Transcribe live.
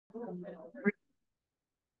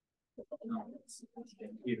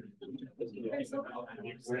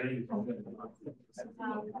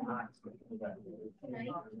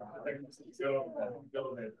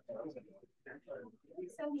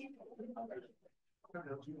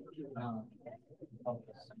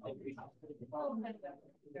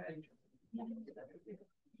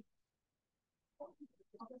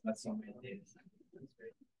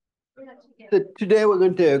So today we're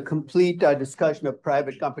going to complete our discussion of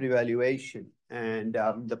private company valuation and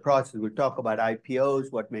the process. We'll talk about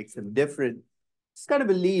IPOs, what makes them different. It's kind of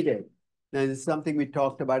a lead-in. And it's something we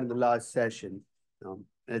talked about in the last session.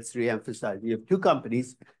 Let's re-emphasize. We have two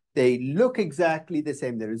companies. They look exactly the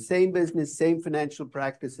same. They're the same business, same financial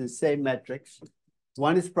practices, same metrics.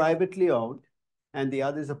 One is privately owned and the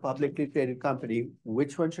other is a publicly traded company.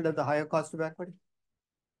 Which one should have the higher cost of equity?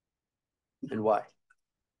 And why?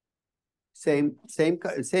 Same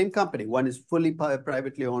company. One is fully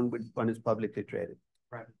privately owned, one is publicly traded.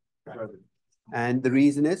 Private. And the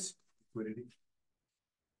reason is? Liquidity.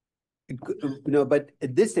 But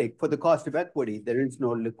at this stage, for the cost of equity, there is no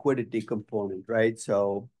liquidity component, right?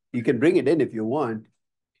 So you can bring it in if you want,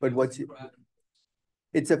 but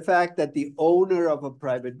it's a fact that the owner of a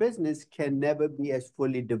private business can never be as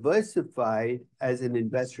fully diversified as an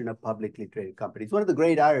investor in a publicly traded company. It's one of the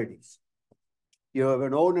great ironies. You have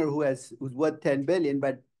an owner who's worth 10 billion,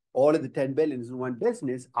 but all of the 10 billion is in one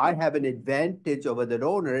business. I have an advantage over that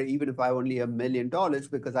owner, even if I only have $1 million,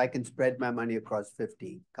 because I can spread my money across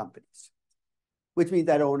 50 companies, which means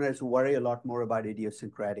that owner has to worry a lot more about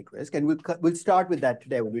idiosyncratic risk. And we'll start with that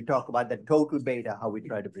today when we talk about the total beta, how we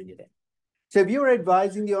try to bring it in. So if you're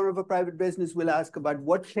advising the owner of a private business, we'll ask about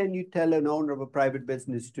what can you tell an owner of a private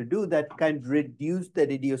business to do that can reduce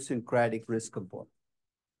that idiosyncratic risk component.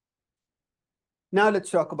 Now let's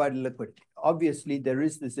talk about liquidity. Obviously, there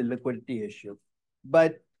is this illiquidity issue.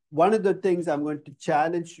 But one of the things I'm going to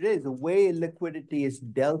challenge today is the way liquidity is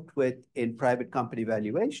dealt with in private company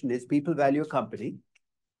valuation is people value a company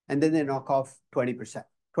and then they knock off 20%,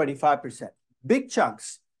 25%, big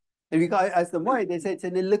chunks. And we ask them why, they say it's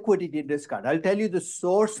an illiquidity discount. I'll tell you the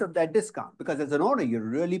source of that discount because as an owner, you're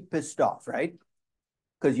really pissed off, right?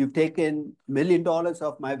 Because you've taken $1 million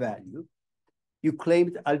off my value. You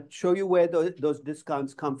claimed, I'll show you where those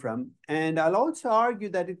discounts come from. And I'll also argue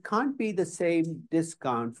that it can't be the same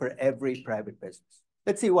discount for every private business.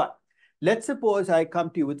 Let's see what. Let's suppose I come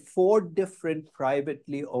to you with 4 different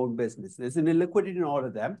privately owned businesses. There's an illiquidity in all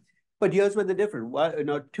of them. But here's where the difference.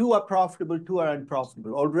 Well, 2 are profitable, 2 are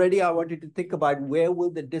unprofitable. Already I wanted to think about where will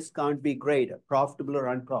the discount be greater, profitable or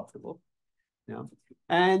unprofitable.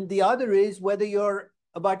 And the other is whether you're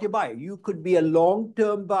about your buyer. You could be a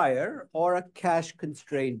long-term buyer or a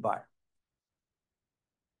cash-constrained buyer.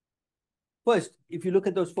 First, if you look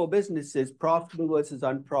at those 4 businesses, profitable versus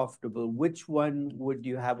unprofitable, which one would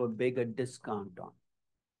you have a bigger discount on?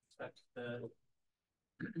 That's the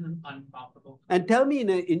unprofitable. And tell me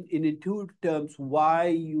in 2 terms why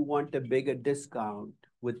you want a bigger discount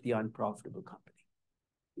with the unprofitable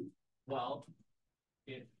company. Well,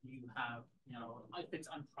 if you have, if it's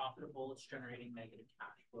unprofitable, it's generating negative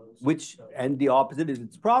cash flows. And the opposite is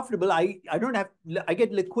it's profitable. I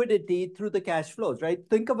get liquidity through the cash flows, right?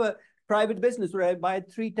 Think of a private business where I buy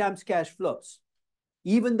 3 times cash flows.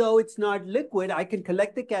 Even though it's not liquid, I can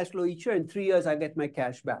collect the cash flow each year. In 3 years, I get my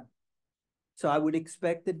cash back. So I would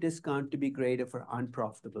expect the discount to be greater for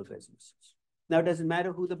unprofitable businesses. Now, does it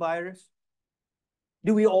matter who the buyer is?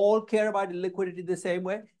 Do we all care about liquidity the same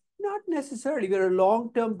way? Not necessarily. If you're a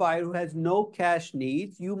long-term buyer who has no cash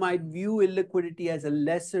needs, you might view illiquidity as a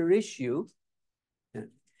lesser issue.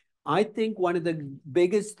 I think one of the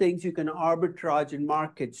biggest things you can arbitrage in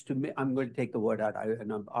markets I'm going to take the word out. I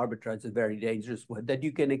know arbitrage is a very dangerous word, that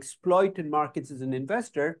you can exploit in markets as an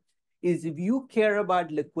investor is if you care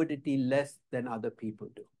about liquidity less than other people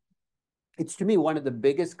do. It's, to me, one of the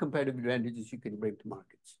biggest competitive advantages you can bring to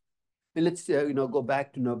markets. And let's go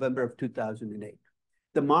back to November of 2008.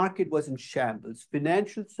 The market was in shambles.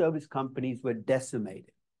 Financial service companies were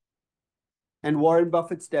decimated. And Warren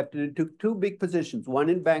Buffett stepped in and took 2 big positions, one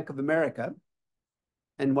in Bank of America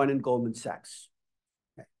and one in Goldman Sachs.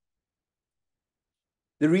 Okay.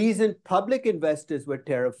 The reason public investors were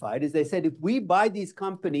terrified is they said, if we buy these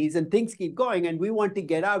companies and things keep going and we want to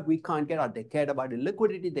get out, we can't get out. They cared about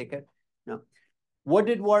illiquidity. No. What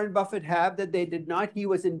did Warren Buffett have that they did not? He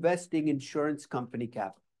was investing in insurance company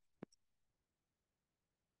capital.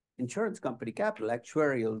 Insurance company capital,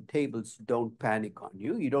 actuarial tables don't panic on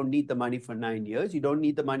you. You don't need the money for 9 years. You don't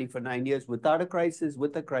need the money for 9 years without a crisis,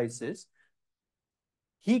 with a crisis.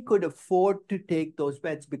 He could afford to take those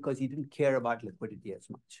bets because he didn't care about liquidity as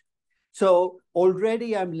much. So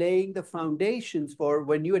already I'm laying the foundations for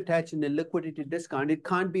when you attach an illiquidity discount, it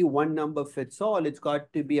can't be one number fits all. It's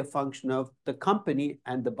got to be a function of the company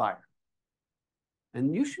and the buyer.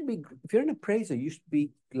 And you should be, if you're an appraiser, you should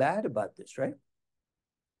be glad about this, right?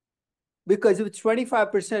 Because if it's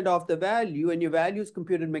 25% off the value and your value is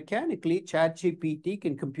computed mechanically, ChatGPT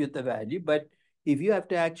can compute the value. But if you have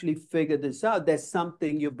to actually figure this out, there's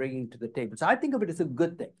something you're bringing to the table. So I think of it as a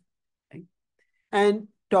good thing. Okay? And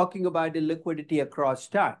talking about illiquidity across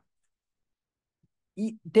time.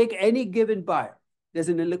 Take any given buyer. There's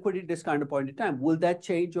an illiquidity discount at a point in time. Will that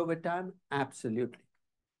change over time? Absolutely.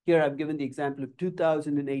 Here I've given the example of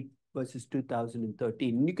 2008 versus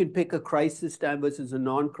 2013. And you can pick a crisis time versus a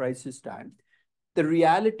non-crisis time. The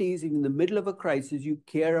reality is, in the middle of a crisis, you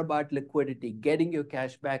care about liquidity, getting your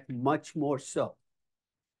cash back much more so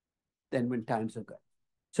than when times are good.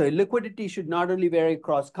 So liquidity should not only vary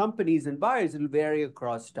across companies and buyers, it'll vary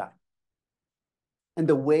across time. And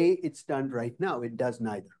the way it's done right now, it does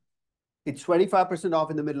neither. It's 25% off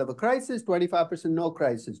in the middle of a crisis, 25% no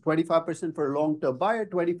crisis, 25% for a long-term buyer,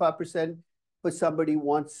 25% for somebody who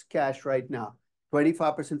wants cash right now,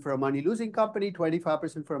 25% for a money-losing company,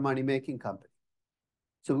 25% for a money-making company.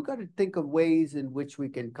 So we've got to think of ways in which we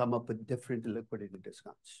can come up with different liquidity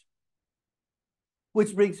discounts.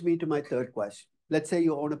 Which brings me to my third question. Let's say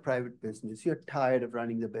you own a private business. You're tired of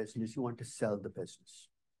running the business. You want to sell the business.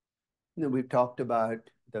 You know, we've talked about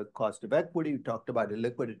the cost of equity. We talked about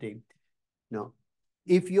illiquidity. Now,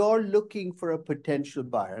 if you're looking for a potential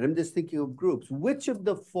buyer, and I'm just thinking of groups, which of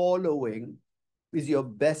the following is your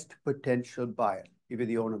best potential buyer if you're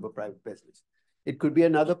the owner of a private business? It could be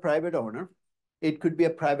another private owner. It could be a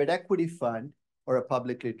private equity fund or a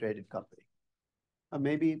publicly traded company. Or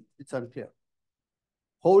maybe it's unclear.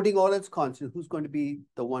 Holding all its constant, who's going to be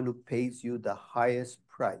the one who pays you the highest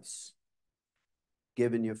price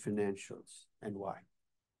given your financials and why?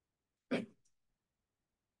 If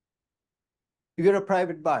you're a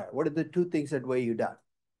private buyer, what are the two things that weigh you down?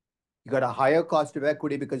 You got a higher cost of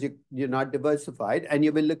equity because you're not diversified and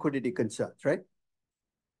you have liquidity concerns, right?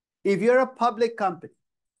 If you're a public company,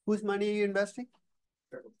 whose money are you investing?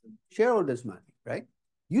 Shareholders' money, right?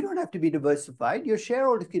 You don't have to be diversified. Your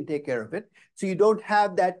shareholders can take care of it. So you don't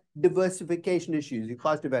have that diversification issues, your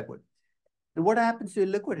cost of equity. And what happens to your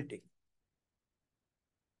liquidity?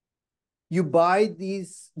 You buy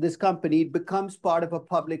this company, it becomes part of a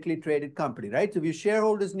publicly traded company, right? So if your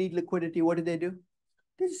shareholders need liquidity, what do? They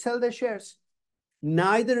just sell their shares.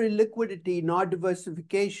 Neither illiquidity nor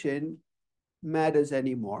diversification matters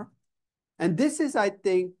anymore. And this is, I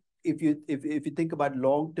think, if you think about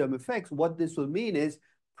long-term effects, what this will mean is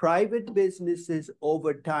private businesses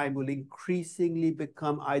over time will increasingly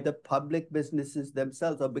become either public businesses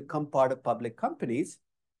themselves or become part of public companies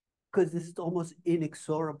because this is almost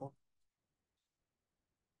inexorable.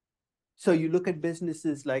 So you look at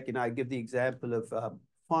businesses like, I give the example of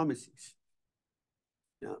pharmacies.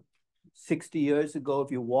 Now, 60 years ago,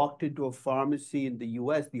 if you walked into a pharmacy in the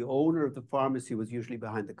US, the owner of the pharmacy was usually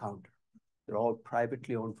behind the counter. They're all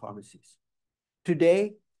privately owned pharmacies.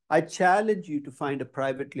 Today, I challenge you to find a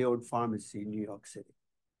privately owned pharmacy in New York City.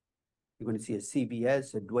 You're going to see a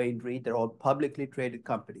CVS, a Duane Reade, they're all publicly traded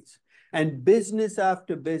companies. And business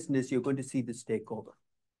after business, you're going to see this takeover.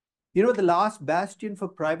 You know, the last bastion for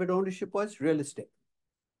private ownership was real estate.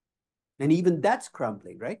 And even that's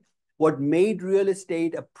crumbling, right? What made real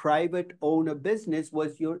estate a private owner business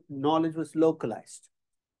was your knowledge was localized.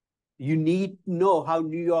 You need to know how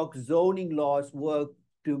New York zoning laws work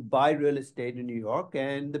to buy real estate in New York.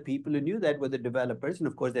 And the people who knew that were the developers. And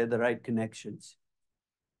of course, they had the right connections.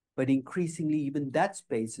 But increasingly, even that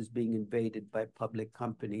space is being invaded by public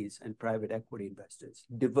companies and private equity investors,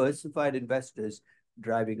 diversified investors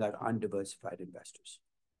driving out undiversified investors.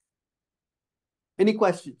 Any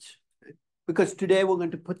questions? Because today we're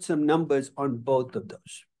going to put some numbers on both of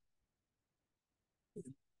those.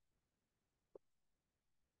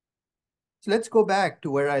 So let's go back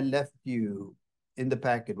to where I left you in the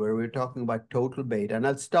packet where we were talking about total beta. And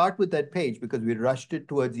I'll start with that page because we rushed it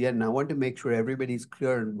towards the end. And I want to make sure everybody's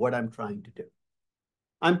clear on what I'm trying to do.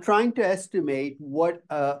 I'm trying to estimate what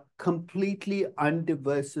a completely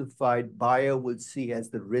undiversified buyer will see as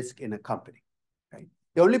the risk in a company, right?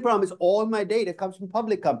 The only problem is all my data comes from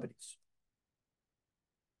public companies.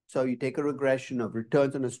 So you take a regression of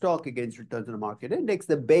returns on a stock against returns on a market index.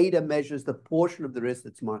 The beta measures the portion of the risk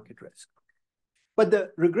that's market risk. But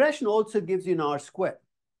the regression also gives you an R squared,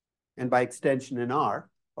 and by extension an R,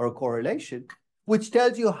 or a correlation, which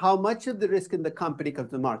tells you how much of the risk in the company comes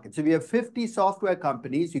to the market. So if you have 50 software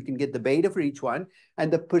companies, you can get the beta for each one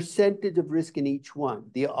and the percentage of risk in each one,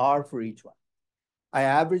 the R for each one. I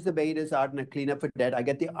average the betas out and I clean up for debt. I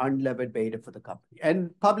get the unlevered beta for the company.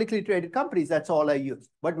 And publicly traded companies, that's all I use.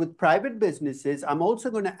 But with private businesses, I'm also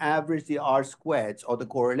going to average the R squareds or the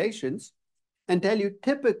correlations and tell you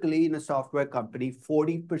typically in a software company,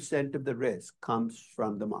 40% of the risk comes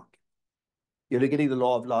from the market. You're getting the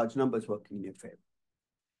law of large numbers working in your favor.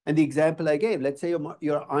 And the example I gave, let's say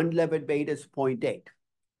your unlevered beta is 0.8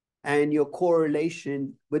 and your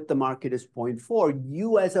correlation with the market is 0.4.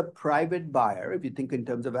 You as a private buyer, if you think in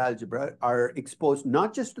terms of algebra, are exposed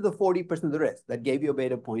not just to the 40% of the risk that gave you a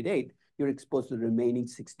beta 0.8, you're exposed to the remaining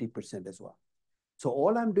 60% as well. So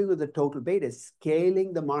all I'm doing with the total beta is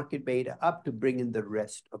scaling the market beta up to bring in the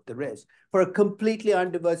rest of the risk for a completely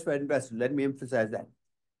undiversified investor. Let me emphasize that.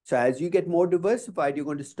 So as you get more diversified, you're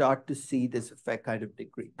going to start to see this effect kind of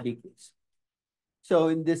decrease. So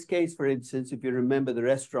in this case, for instance, if you remember the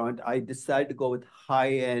restaurant, I decided to go with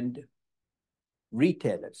high-end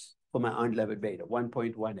retailers for my unlevered beta,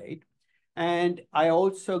 1.18. And I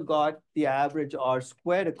also got the average R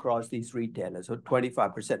squared across these retailers, so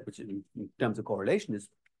 25%, which in terms of correlation is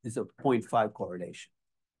a 0.5 correlation.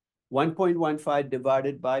 1.15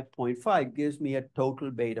 divided by 0.5 gives me a total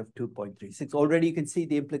beta of 2.36. Already you can see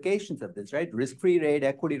the implications of this, right? Risk-free rate,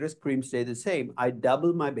 equity risk premium stay the same. I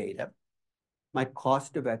double my beta. My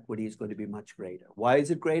cost of equity is going to be much greater. Why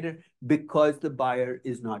is it greater? Because the buyer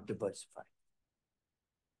is not diversified.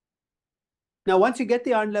 Now, once you get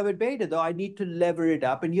the unlevered beta, though, I need to lever it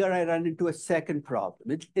up. And here I run into a second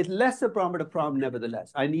problem. It's less a problem, but a problem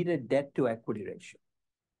nevertheless. I need a debt to equity ratio.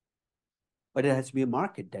 But it has to be a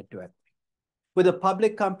market debt to equity. With a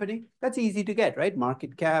public company, that's easy to get, right?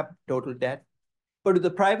 Market cap, total debt. But with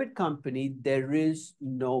a private company, there is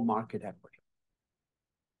no market equity.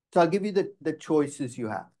 So I'll give you the choices you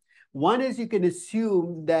have. One is you can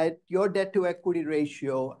assume that your debt to equity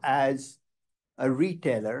ratio as a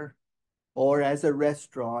retailer or as a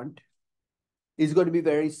restaurant is going to be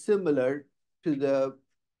very similar to the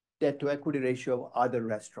debt to equity ratio of other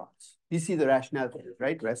restaurants. You see the rationale for it,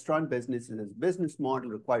 right? Restaurant business is a business model,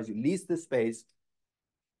 requires you lease the space.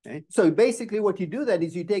 Okay? So basically what you do then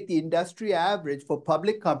is you take the industry average for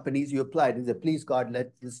public companies, you apply it and say, please God,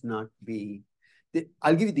 let this not be.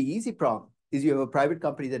 I'll give you the easy problem is you have a private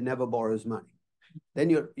company that never borrows money. Then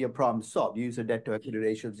your problem's solved. You use a debt to equity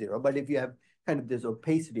ratio of 0. But if you have kind of this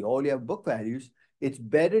opacity, all you have book values, it's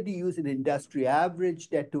better to use an industry average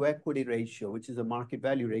debt to equity ratio, which is a market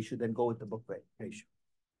value ratio, than go with the book value ratio.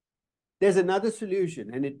 There's another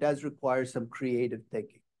solution, and it does require some creative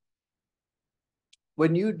thinking.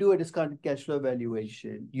 When you do a discounted cash flow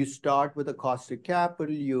valuation, you start with a cost of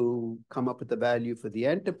capital, you come up with the value for the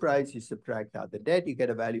enterprise, you subtract out the debt, you get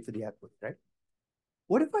a value for the equity, right?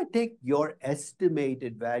 What if I take your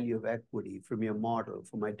estimated value of equity from your model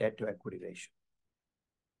for my debt to equity ratio?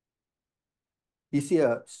 You see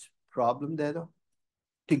a problem there, though?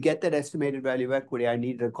 To get that estimated value of equity, I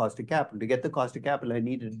needed a cost of capital. To get the cost of capital, I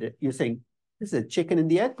needed, you're saying, this is a chicken and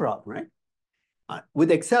the egg problem, right?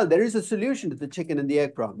 With Excel, there is a solution to the chicken and the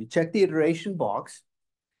egg problem. You check the iteration box,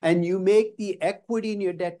 and you make the equity in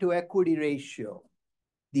your debt to equity ratio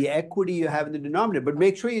the equity you have in the denominator. But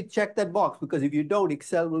make sure you check that box, because if you don't,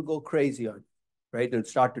 Excel will go crazy on you, right? It'll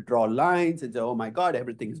start to draw lines and say, oh my God,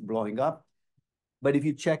 everything is blowing up. But if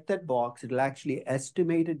you check that box, it'll actually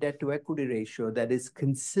estimate a debt to equity ratio that is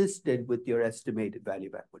consistent with your estimated value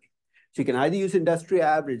of equity. So you can either use industry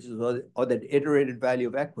averages or that iterated value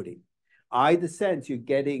of equity. Either sense, you're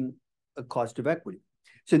getting a cost of equity.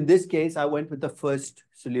 So in this case, I went with the first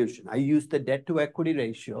solution. I used the debt to equity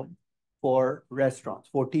ratio for restaurants,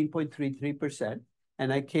 14.33%,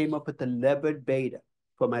 and I came up with a levered beta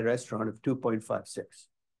for my restaurant of 2.56.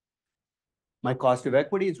 My cost of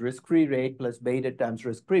equity is risk-free rate plus beta times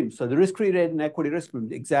risk premium. So the risk-free rate and equity risk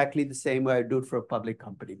premium, exactly the same way I do it for a public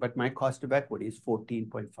company, but my cost of equity is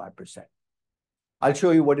 14.5%. I'll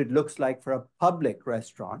show you what it looks like for a public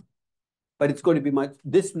restaurant, but it's going to be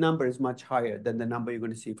this number is much higher than the number you're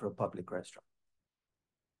going to see for a public restaurant.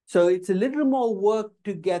 So it's a little more work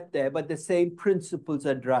to get there, but the same principles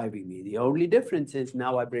are driving me. The only difference is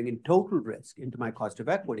now I bring in total risk into my cost of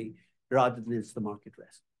equity rather than it's the market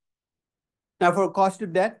risk. Now for a cost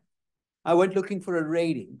of debt, I went looking for a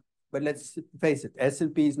rating, but let's face it,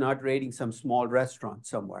 S&P is not rating some small restaurant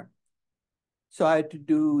somewhere. So I had to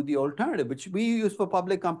do the alternative, which we use for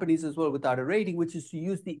public companies as well without a rating, which is to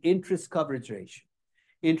use the interest coverage ratio.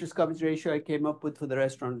 Interest coverage ratio I came up with for the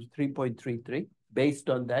restaurant was 3.33. Based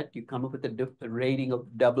on that, you come up with a rating of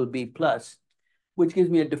BB+, which gives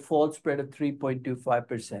me a default spread of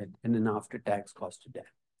 3.25% and an after-tax cost of debt.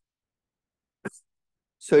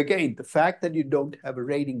 So again, the fact that you don't have a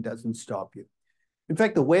rating doesn't stop you. In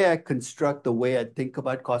fact, the way I construct, the way I think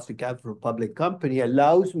about cost of capital for a public company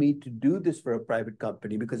allows me to do this for a private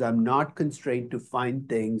company because I'm not constrained to find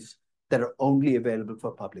things that are only available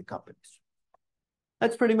for public companies.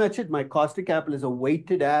 That's pretty much it. My cost of capital is a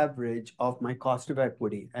weighted average of my cost of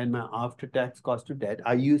equity and my after-tax cost of debt.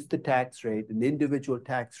 I use the tax rate, an individual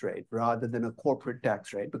tax rate, rather than a corporate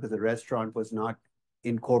tax rate because the restaurant was not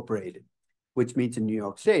incorporated, which means in New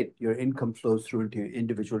York State, your income flows through into your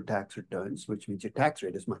individual tax returns, which means your tax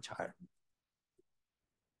rate is much higher.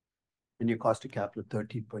 And your cost of capital,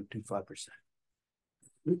 13.25%.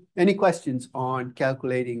 Any questions on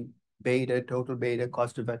calculating beta, total beta,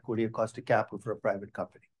 cost of equity, or cost of capital for a private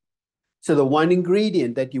company? So the one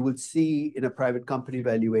ingredient that you would see in a private company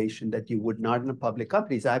valuation that you would not in a public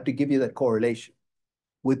company is I have to give you that correlation.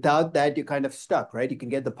 Without that, you're kind of stuck, right? You can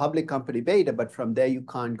get the public company beta, but from there, you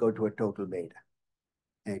can't go to a total beta.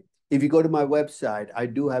 Okay. If you go to my website, I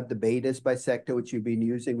do have the betas by sector, which you've been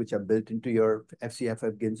using, which are built into your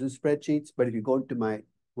FCFF Ginzu spreadsheets. But if you go to my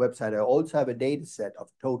website, I also have a data set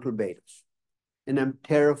of total betas. And I'm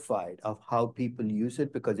terrified of how people use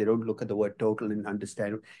it because they don't look at the word total and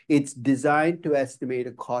understand it. It's designed to estimate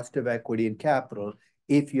a cost of equity and capital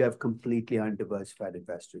if you have completely undiversified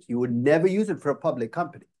investors. You would never use it for a public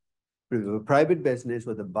company. But if you have a private business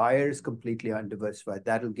where the buyer is completely undiversified,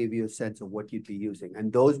 that'll give you a sense of what you'd be using.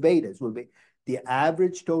 And those betas will be, the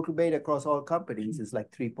average total beta across all companies is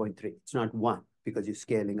like 3.3. It's not 1 because you're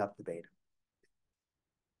scaling up the beta.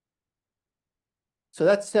 So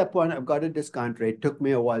that's step 1. I've got a discount rate. Took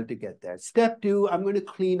me a while to get there. Step 2, I'm going to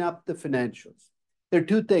clean up the financials. There are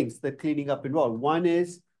 2 things that cleaning up involve. One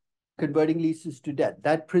is converting leases to debt.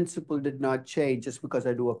 That principle did not change just because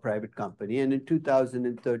I do a private company. And in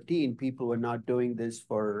 2013, people were not doing this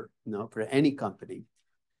for any company.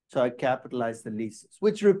 So I capitalized the leases,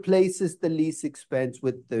 which replaces the lease expense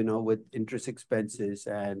with with interest expenses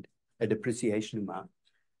and a depreciation amount.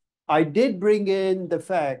 I did bring in the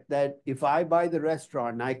fact that if I buy the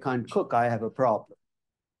restaurant and I can't cook, I have a problem.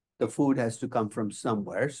 The food has to come from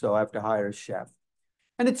somewhere, so I have to hire a chef.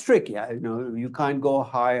 And it's tricky. You can't go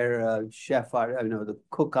hire a chef out, the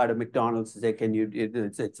cook out of McDonald's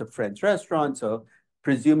and say, it's a French restaurant, so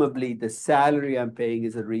presumably the salary I'm paying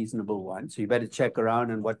is a reasonable one. So you better check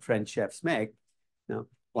around on what French chefs make,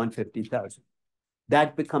 $150,000.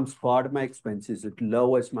 That becomes part of my expenses. It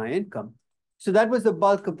lowers my income. So that was the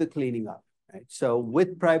bulk of the cleaning up, right? So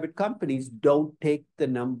with private companies, don't take the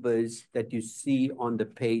numbers that you see on the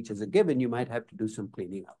page as a given. You might have to do some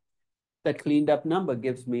cleaning up. That cleaned up number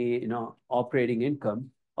gives me, operating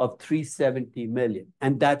income of $370 million.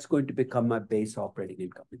 And that's going to become my base operating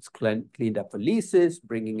income. It's cleaned up for leases,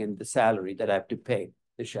 bringing in the salary that I have to pay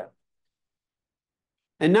the chef.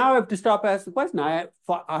 And now I have to stop asking the question. I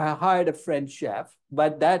hired a French chef,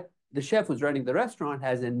 but the chef who's running the restaurant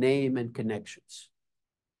has a name and connections.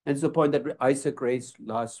 And it's the point that Isaac raised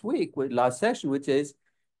last session, which is,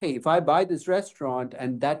 hey, if I buy this restaurant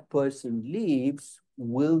and that person leaves,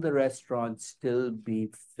 will the restaurant still be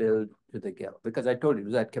filled to the gill? Because I told you it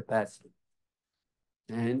was at capacity.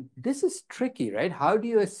 And this is tricky, right? How do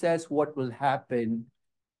you assess what will happen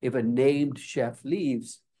if a named chef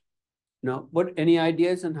leaves? Any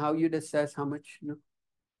ideas on how you'd assess how much?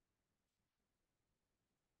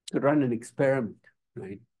 Could run an experiment,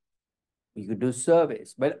 right? You could do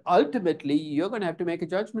surveys, but ultimately you're going to have to make a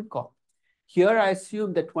judgment call. Here, I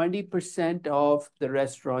assume that 20% of the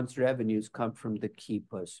restaurant's revenues come from the key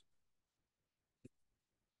person.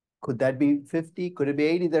 Could that be 50? Could it be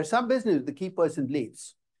 80? There's some business, the key person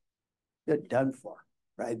leaves. You're done for,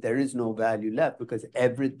 right? There is no value left because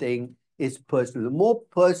everything is personal. The more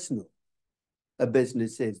personal a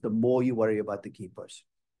business is, the more you worry about the key person.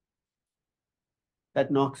 That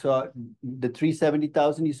knocks out the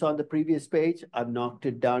 370,000 you saw on the previous page. I've knocked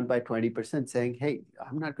it down by 20%, saying, hey,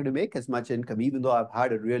 I'm not going to make as much income, even though I've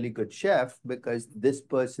hired a really good chef, because this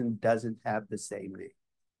person doesn't have the same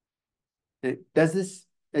name.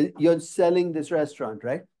 You're selling this restaurant,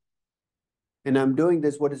 right? And I'm doing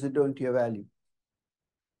this, what is it doing to your value?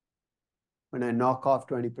 When I knock off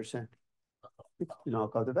 20%,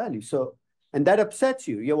 knock off the value. And that upsets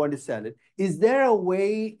you. You want to sell it. Is there a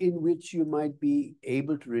way in which you might be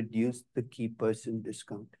able to reduce the key person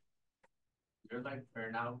discount? You're like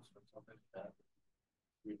earnouts or something like that.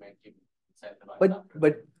 We might give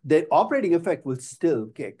but the operating effect will still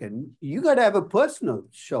kick, and you got to have a personal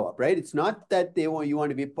show up, right? It's not that you want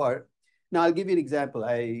to be part. Now I'll give you an example.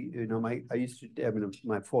 I used to have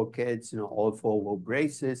my 4 kids. All 4 wore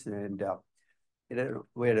braces, and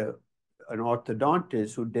we had an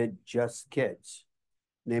orthodontist who did just kids.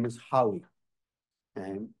 Name is Howie.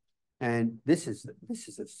 And And this is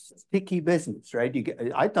a sticky business, right?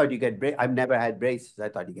 I thought you get I've never had braces. I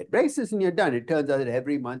thought you get braces and you're done. It turns out that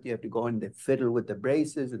every month you have to go and they fiddle with the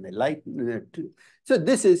braces and they lighten. So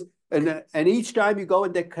this is, and each time you go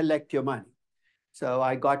and they collect your money. So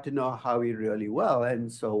I got to know Howie really well.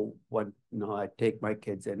 And so I take my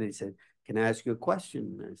kids and he said, "Can I ask you a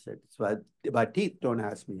question?" I said, "It's about teeth. Don't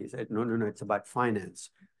ask me." He said, no, it's about finance.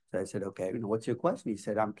 So I said, "Okay, what's your question?" He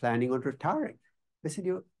said, "I'm planning on retiring." I said,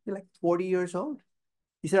 "You're like 40 years old."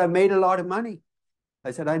 He said, "I've made a lot of money."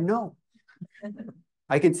 I said, "I know.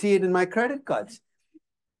 I can see it in my credit cards."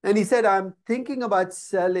 And he said, "I'm thinking about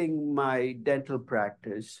selling my dental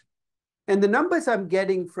practice. And the numbers I'm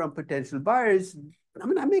getting from potential buyers,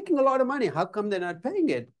 I'm making a lot of money. How come they're not paying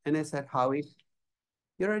it?" And I said, "Howie,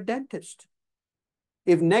 you're a dentist.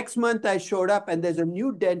 If next month I showed up and there's a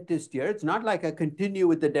new dentist here, it's not like I continue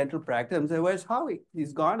with the dental practice. I'm saying, 'Where's Howie?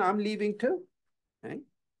 He's gone. I'm leaving too." Right?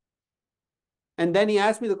 And then he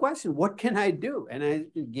asked me the question, "What can I do?" And I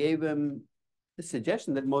gave him the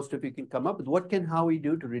suggestion that most of you can come up with. What can Howie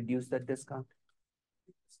do to reduce that discount?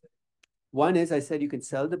 One is, I said, you can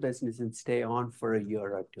sell the business and stay on for a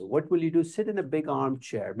year or two. What will you do? Sit in a big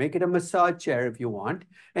armchair, make it a massage chair if you want.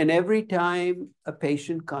 And every time a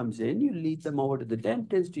patient comes in, you lead them over to the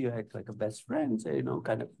dentist. You act like a best friend, say,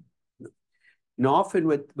 kind of. And often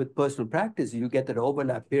with personal practice, you get that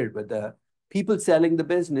overlap period where the people selling the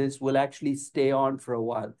business will actually stay on for a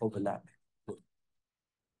while, overlap.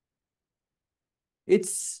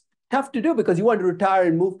 It's tough to do because you want to retire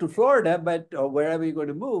and move to Florida, or wherever you're going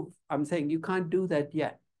to move. I'm saying you can't do that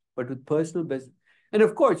yet. But with personal business, and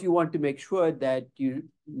of course, you want to make sure that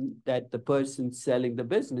the person selling the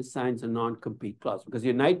business signs a non-compete clause, because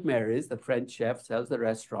your nightmare is the French chef sells the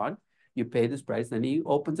restaurant, you pay this price, then he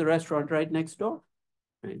opens a restaurant right next door.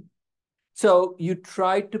 Right? So you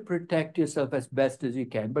try to protect yourself as best as you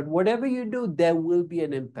can, but whatever you do, there will be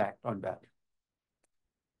an impact on value.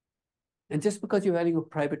 And just because you're running a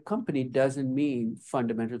private company doesn't mean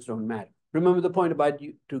fundamentals don't matter. Remember the point about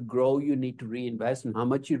to grow, you need to reinvest, and how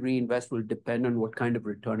much you reinvest will depend on what kind of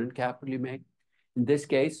return on capital you make. In this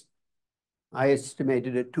case, I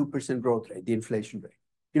estimated a 2% growth rate, the inflation rate.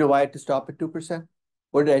 You know why I had to stop at 2%?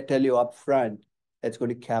 What did I tell you up front? That's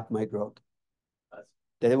going to cap my growth.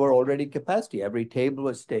 They were already capacity. Every table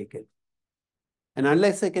was taken. And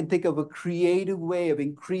unless I can think of a creative way of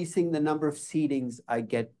increasing the number of seatings I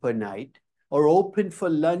get per night, or open for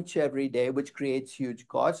lunch every day, which creates huge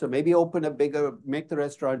costs, or maybe make the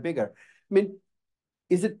restaurant bigger. I mean,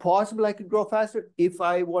 is it possible I could grow faster? If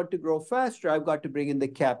I want to grow faster, I've got to bring in the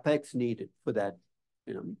CapEx needed for that.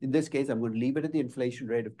 In this case, I'm going to leave it at the inflation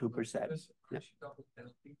rate of 2%. Yeah.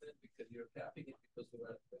 Because you're capping it because the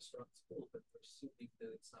restaurant's full, but we're assuming that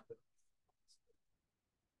it's not.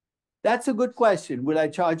 That's a good question. Will I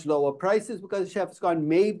charge lower prices because the chef is gone?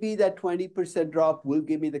 Maybe that 20% drop will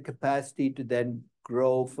give me the capacity to then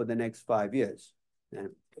grow for the next 5 years.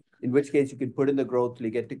 In which case you can put in the growth till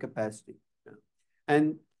you get to capacity.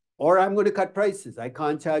 Or I'm going to cut prices. I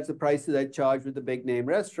can't charge the prices I charge with the big name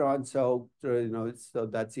restaurant. So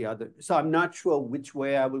that's the other. So I'm not sure which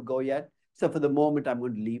way I will go yet. So for the moment, I'm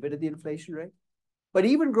going to leave it at the inflation rate. But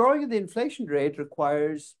even growing at the inflation rate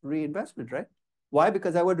requires reinvestment, right? Why?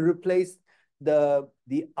 Because I want to replace the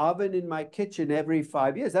oven in my kitchen every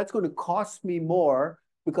 5 years. That's going to cost me more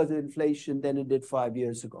because of inflation than it did 5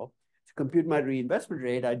 years ago. To compute my reinvestment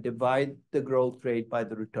rate, I divide the growth rate by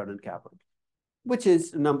the return on capital, which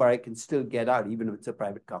is a number I can still get out even if it's a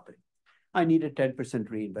private company. I need a 10%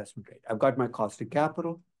 reinvestment rate. I've got my cost of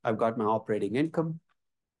capital. I've got my operating income.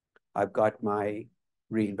 I've got my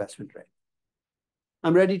reinvestment rate.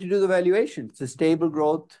 I'm ready to do the valuation. It's a stable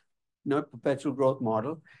growth, not perpetual growth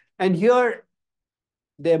model. And here,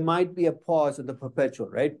 there might be a pause in the perpetual,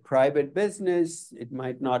 right? Private business, it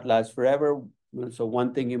might not last forever. So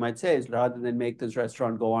one thing you might say is rather than make this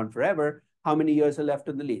restaurant go on forever, how many years are left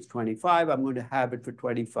on the lease? 25. I'm going to have it for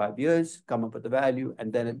 25 years, come up with the value,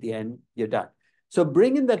 and then at the end, you're done. So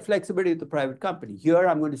bring in that flexibility with the private company. Here,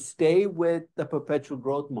 I'm going to stay with the perpetual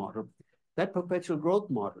growth model. That perpetual growth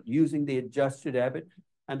model, using the adjusted EBIT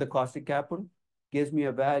and the cost of capital, gives me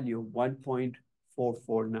a value of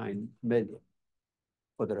 1.449 million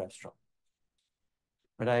for the restaurant.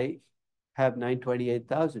 But I have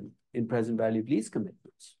 928,000 in present value of lease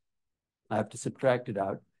commitments. I have to subtract it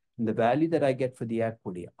out. And the value that I get for the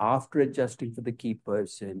equity after adjusting for the key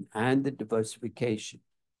person and the diversification,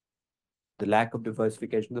 the lack of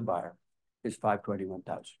diversification of the buyer, is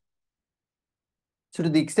 521,000. So to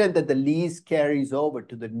the extent that the lease carries over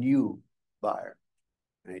to the new buyer,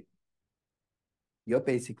 right? You're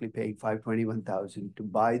basically paying 521,000 to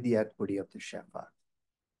buy the equity of the chef out.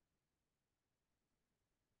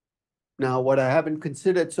 Now, what I haven't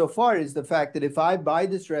considered so far is the fact that if I buy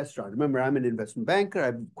this restaurant, remember, I'm an investment banker,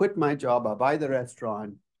 I've quit my job, I buy the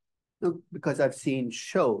restaurant, because I've seen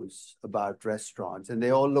shows about restaurants and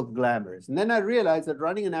they all look glamorous. And then I realized that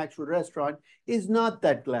running an actual restaurant is not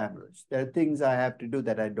that glamorous. There are things I have to do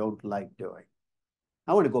that I don't like doing.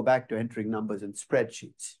 I want to go back to entering numbers in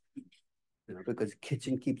spreadsheets, because the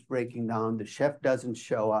kitchen keeps breaking down, the chef doesn't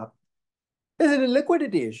show up. Is it a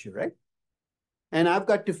liquidity issue, right? And I've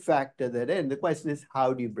got to factor that in. The question is,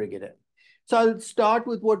 how do you bring it in? So I'll start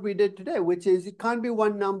with what we did today, which is it can't be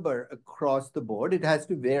one number across the board. It has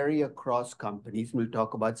to vary across companies. We'll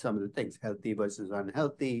talk about some of the things, healthy versus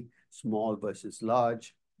unhealthy, small versus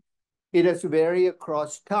large. It has to vary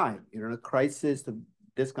across time. In a crisis, the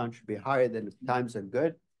discount should be higher than if times are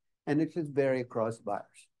good. And it should vary across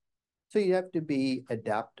buyers. So you have to be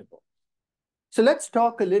adaptable. So let's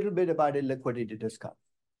talk a little bit about a liquidity discount.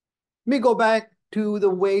 Let me go back to the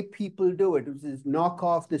way people do it, which is knock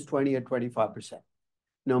off this 20 or 25%.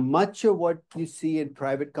 Now, much of what you see in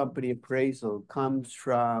private company appraisal comes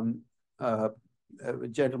from a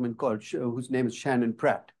gentleman whose name is Shannon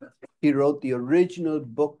Pratt. He wrote the original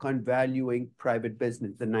book on valuing private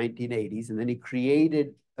business in the 1980s, and then he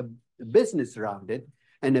created a business around it,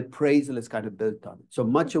 and appraisal is kind of built on it. So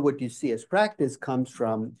much of what you see as practice comes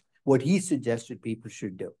from what he suggested people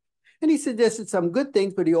should do. And he suggested some good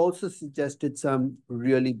things, but he also suggested some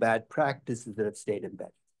really bad practices that have stayed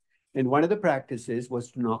embedded. And one of the practices was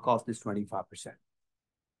to knock off this 25%.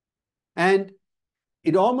 And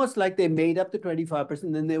it almost like they made up the 25%,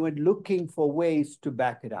 and then they went looking for ways to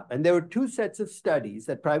back it up. And there were two sets of studies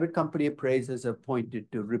that private company appraisers have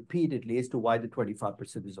pointed to repeatedly as to why the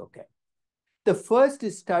 25% is okay. The first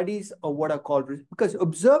is studies of what are called, because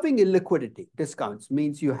observing illiquidity discounts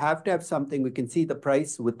means you have to have something, we can see the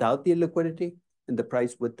price without the illiquidity and the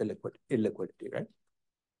price with the illiquidity, right?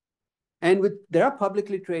 And there are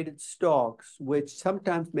publicly traded stocks which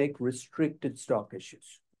sometimes make restricted stock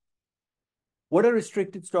issues. What are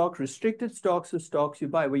restricted stocks? Restricted stocks are stocks you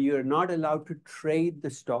buy where you're not allowed to trade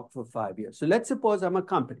the stock for 5 years. So let's suppose I'm a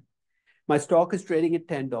company. My stock is trading at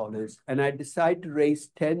 $10, and I decide to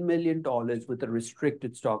raise $10 million with a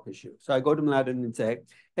restricted stock issue. So I go to Mladen and say,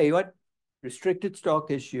 hey, what? Restricted stock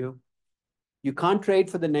issue. You can't trade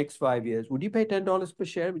for the next 5 years. Would you pay $10 per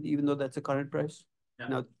share, even though that's the current price? No.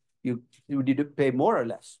 Now, would you pay more or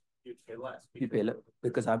less? You'd pay less. You'd pay less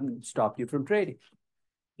because I haven't stopped you from trading.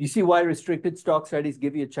 You see why restricted stock studies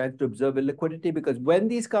give you a chance to observe illiquidity? Because when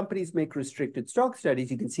these companies make restricted stock studies,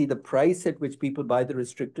 you can see the price at which people buy the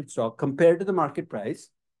restricted stock compared to the market price.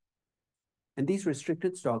 And these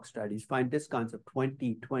restricted stock studies find discounts of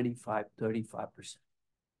 20, 25, 35%.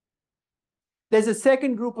 There's a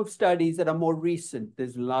second group of studies that are more recent.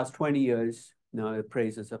 This is the last 20 years. Now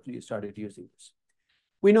appraisers have started using this.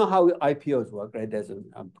 We know how IPOs work, right? There's a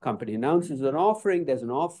company announces an offering, there's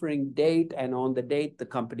an offering date, and on the date, the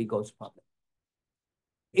company goes public.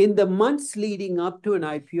 In the months leading up to an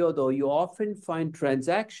IPO, though, you often find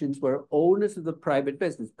transactions where owners of the private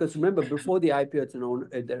business, because remember, before the IPO,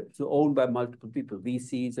 it's owned by multiple people,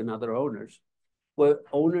 VCs and other owners, where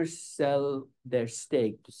owners sell their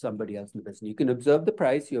stake to somebody else in the business. You can observe the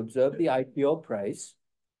price, you observe the IPO price,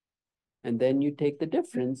 and then you take the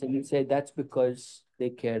difference and you say that's because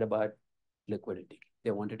they cared about liquidity.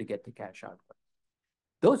 They wanted to get the cash out.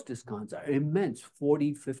 Those discounts are immense,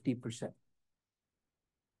 40, 50%.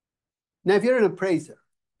 Now, if you're an appraiser,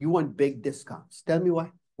 you want big discounts. Tell me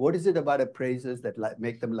why. What is it about appraisers that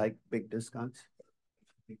make them like big discounts?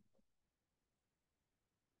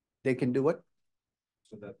 They can do what?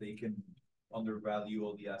 So that they can undervalue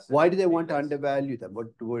all the assets. Why do they want to undervalue them?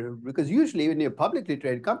 Because usually when you're publicly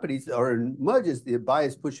traded companies or in mergers, the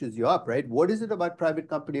bias pushes you up, right? What is it about private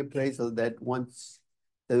company appraisal that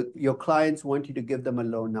your clients want you to give them a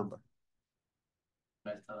low number?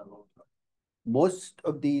 Most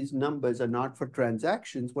of these numbers are not for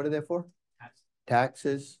transactions. What are they for?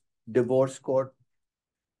 Taxes, divorce court.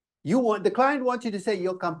 The client wants you to say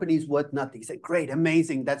your company is worth nothing. You say, great,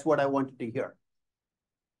 amazing. That's what I wanted to hear.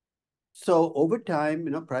 So over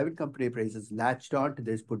time, private company appraisers latched onto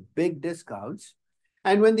this, put big discounts.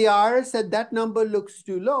 And when the IRS said that number looks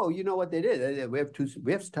too low, you know what they did? We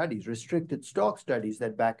have studies, restricted stock studies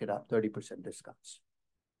that back it up, 30% discounts.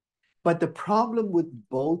 But the problem with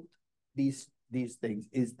both these things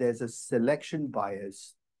is there's a selection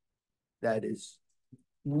bias that is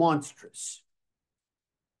monstrous.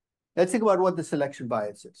 Let's think about what the selection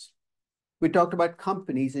bias is. We talked about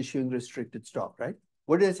companies issuing restricted stock, right?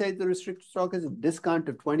 What did I say the restricted stock is? A discount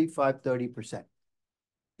of 25, 30%.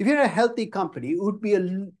 If you're a healthy company, you'd be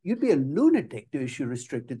a lunatic to issue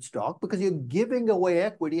restricted stock because you're giving away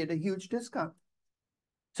equity at a huge discount.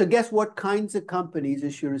 So guess what kinds of companies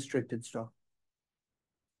issue restricted stock?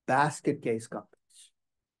 Basket case companies.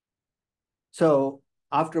 So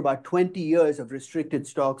after about 20 years of restricted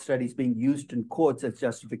stock studies being used in courts as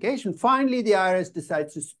justification, finally the IRS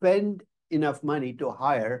decides to spend enough money to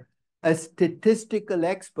hire a statistical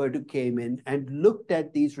expert who came in and looked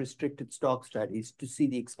at these restricted stock studies to see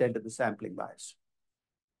the extent of the sampling bias.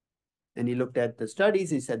 And he looked at the studies,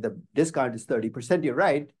 he said the discount is 30%, you're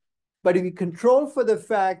right. But if you control for the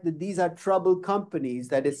fact that these are troubled companies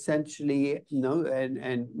that essentially,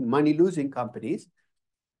 and money-losing companies,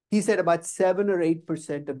 he said about 7 or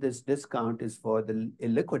 8% of this discount is for the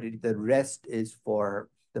illiquidity. The rest is for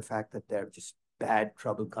the fact that they're just bad,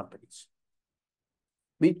 troubled companies.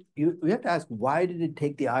 We have to ask, why did it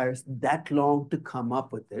take the IRS that long to come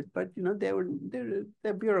up with it? But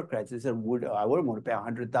they're bureaucrats. They said, I wouldn't want to pay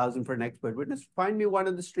 $100,000 for an expert witness. Find me one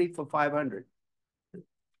on the street for $500.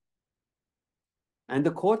 And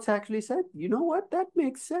the courts actually said, you know what, that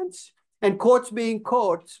makes sense. And courts being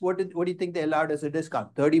courts, what do you think they allowed as a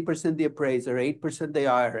discount? 30% the appraiser, 8% the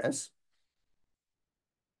IRS.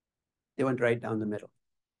 They went right down the middle.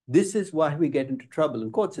 This is why we get into trouble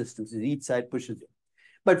in court systems, is each side pushes it.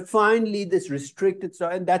 But finally, this restricted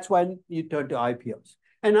stock, and that's when you turn to IPOs.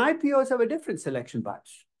 And IPOs have a different selection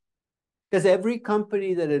bias. Because every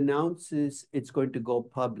company that announces it's going to go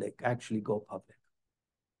public actually go public.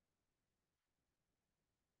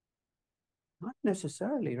 Not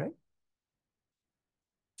necessarily, right?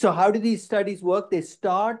 So how do these studies work? They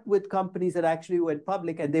start with companies that actually went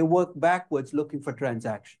public and they work backwards looking for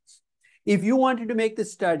transactions. If you wanted to make the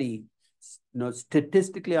study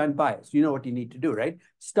statistically unbiased, you know what you need to do, right?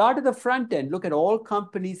 Start at the front end, look at all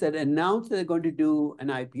companies that announce that they're going to do an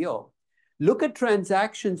IPO. Look at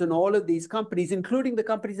transactions in all of these companies, including the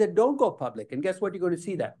companies that don't go public. And guess what? You're going to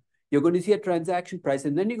see that. You're going to see a transaction price,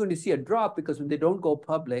 and then you're going to see a drop because when they don't go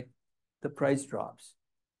public, the price drops.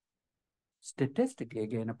 Statistically,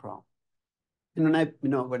 again, a problem. And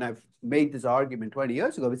when I've made this argument 20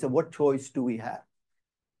 years ago, we said, what choice do we have?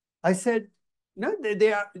 I said, no,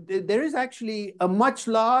 there is actually a much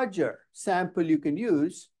larger sample you can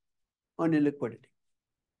use on illiquidity.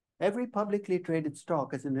 Every publicly traded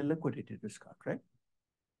stock has an illiquidity discount, right?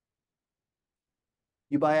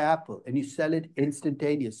 You buy Apple and you sell it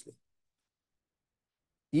instantaneously.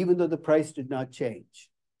 Even though the price did not change,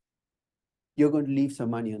 you're going to leave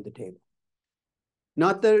some money on the table.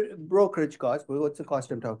 Not the brokerage cost, but what's the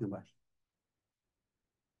cost I'm talking about?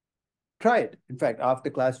 Try it. In fact,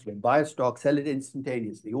 after class today, buy a stock, sell it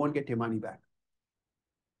instantaneously. You won't get your money back.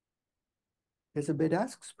 There's a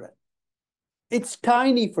bid-ask spread. It's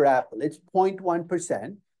tiny for Apple. It's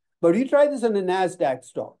 0.1%. But you try this on a NASDAQ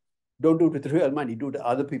stock. Don't do it with real money. Do it with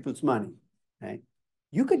other people's money. Right?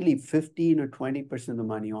 You could leave 15 or 20% of the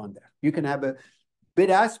money on there. You can have a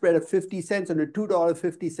bid-ask spread of 50 cents on a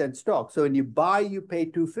 $2.50 stock. So when you buy, you pay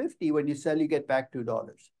 $2.50. When you sell, you get back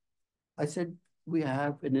 $2. I said, we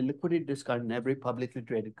have an illiquidity discount in every publicly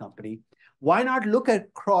traded company. Why not look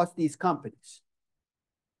across these companies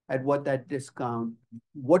at what that discount,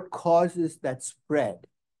 what causes that spread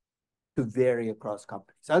to vary across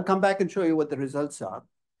companies? I'll come back and show you what the results are.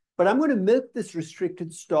 But I'm going to milk this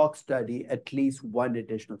restricted stock study at least one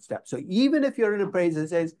additional step. So even if you're an appraiser that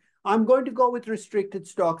says, I'm going to go with restricted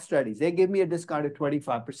stock studies. They give me a discount of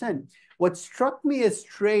 25%. What struck me as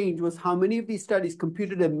strange was how many of these studies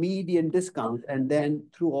computed a median discount and then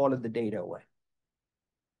threw all of the data away.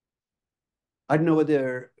 I don't know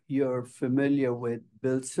whether you're familiar with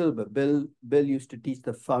Bill Silber. Bill used to teach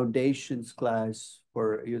the foundations class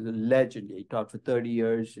he was a legend. He taught for 30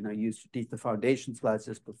 years. He used to teach the foundations class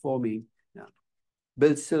just before me.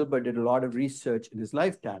 Bill Silber did a lot of research in his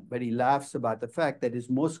lifetime, but he laughs about the fact that his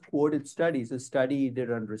most quoted study is a study he did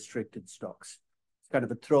on restricted stocks. It's kind of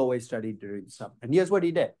a throwaway study during summer. And here's what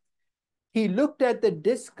he did. He looked at the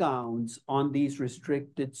discounts on these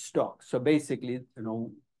restricted stocks. So basically,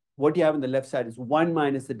 what you have on the left side is 1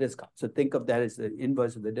 minus the discount. So think of that as the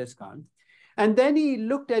inverse of the discount. And then he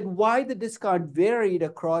looked at why the discount varied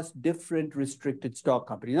across different restricted stock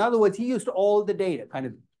companies. In other words, he used all the data, kind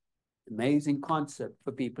of amazing concept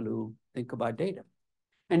for people who think about data.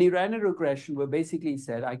 And he ran a regression where basically he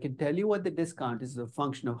said, I can tell you what the discount is as a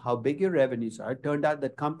function of how big your revenues are. It turned out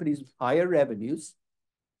that companies with higher revenues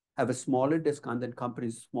have a smaller discount than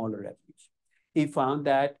companies with smaller revenues. He found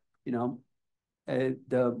that,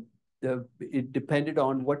 it depended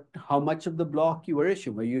on how much of the block you were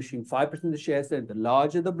issuing. Were you issuing 5% of the shares? Then the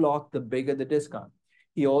larger the block, the bigger the discount.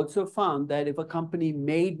 He also found that if a company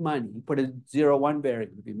made money, put a 0-1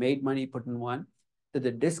 variable, if you made money, put in 1, that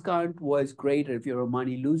the discount was greater if you're a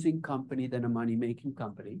money-losing company than a money-making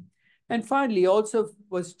company. And finally, also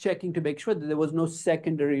was checking to make sure that there was no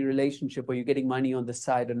secondary relationship where you're getting money on the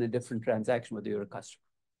side on a different transaction, whether you're a customer.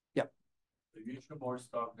 Yeah. If you issue more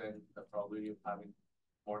stock, then the probability of having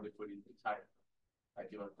more liquidity is higher. Like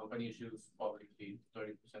your company issues publicly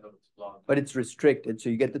 30% of its block. But it's restricted, so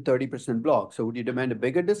you get the 30% block. So would you demand a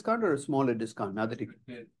bigger discount or a smaller discount now that you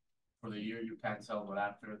for the year you can't sell, but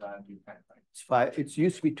after that you can, right? It's 5, it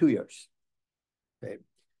used to be 2 years. Okay.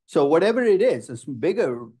 So whatever it is, a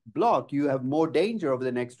bigger block, you have more danger over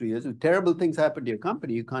the next 2 years. If terrible things happen to your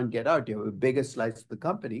company, you can't get out. You have a bigger slice of the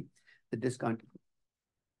company, the discount.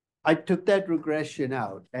 I took that regression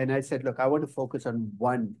out and I said, look, I want to focus on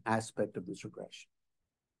one aspect of this regression.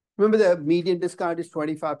 Remember the median discount is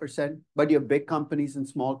 25%, but you have big companies and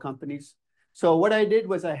small companies. So what I did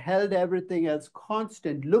was I held everything else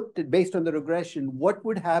constant, looked at, based on the regression, what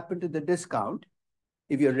would happen to the discount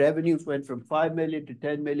if your revenues went from 5 million to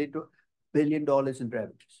 10 million to $1 billion in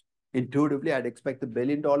revenues. Intuitively, I'd expect the $1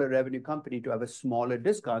 billion revenue company to have a smaller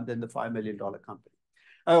discount than the $5 million company.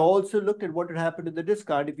 I also looked at what would happen to the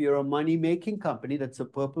discount if you're a money-making company, that's a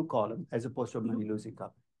purple column, as opposed to a money-losing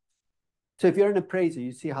company. So if you're an appraiser,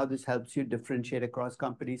 you see how this helps you differentiate across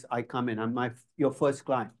companies. I come in, I'm your first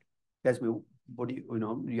client. You ask me, what do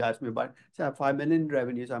you ask me about? So I have 5 million in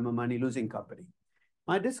revenues, I'm a money-losing company.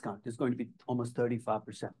 My discount is going to be almost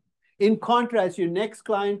 35%. In contrast, your next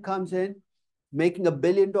client comes in, making $1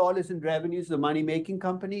 billion in revenues, the money-making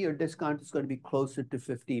company, your discount is going to be closer to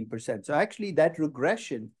 15%. So actually that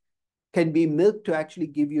regression can be milked to actually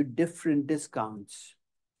give you different discounts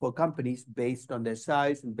for companies based on their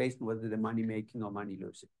size and based on whether they're money-making or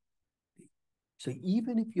money-losing. So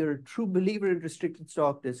even if you're a true believer in restricted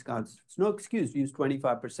stock discounts, it's no excuse to use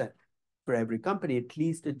 25% for every company. At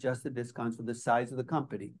least adjust the discounts for the size of the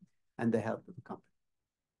company and the health of the company.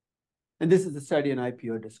 And this is the study on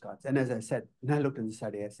IPO discounts. And as I said, when I looked at the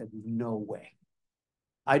study, I said, no way.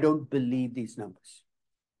 I don't believe these numbers.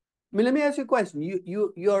 I mean, let me ask you a question.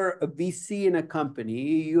 You're a VC in a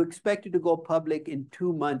company. You expect it to go public in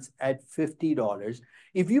 2 months at $50.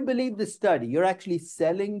 If you believe the study, you're actually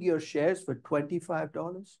selling your shares for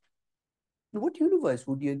 $25? In what universe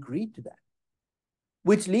would you agree to that?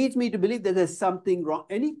 Which leads me to believe that there's something wrong.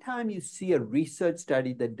 Anytime you see a research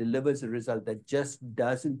study that delivers a result that just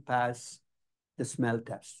doesn't pass the smell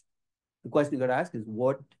test, the question you got to ask is,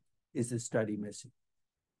 what is the study missing?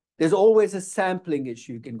 There's always a sampling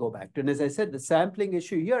issue you can go back to. And as I said, the sampling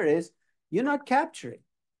issue here is you're not capturing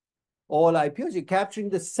all IPOs. You're capturing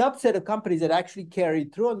the subset of companies that actually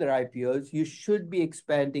carried through on their IPOs. You should be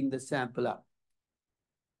expanding the sample up.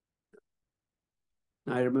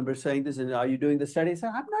 I remember saying this, and are you doing the study? I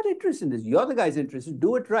said, I'm not interested in this. You're the guys interested.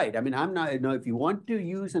 Do it right. I mean, I'm not, if you want to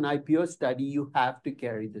use an IPO study, you have to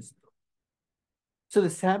carry this through. So the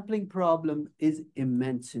sampling problem is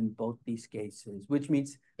immense in both these cases, which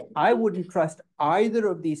means I wouldn't trust either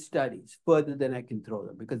of these studies further than I can throw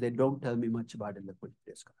them because they don't tell me much about illiquidity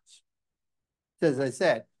discounts. So as I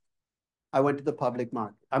said, I went to the public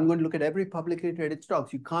market. I'm going to look at every publicly traded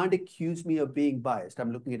stocks. You can't accuse me of being biased.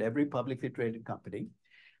 I'm looking at every publicly traded company.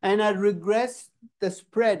 And I regress the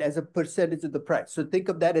spread as a percentage of the price. So think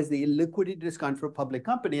of that as the illiquidity discount for a public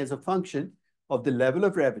company as a function of the level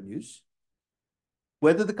of revenues,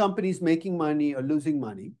 whether the company is making money or losing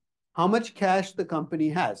money, how much cash the company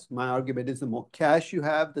has. My argument is the more cash you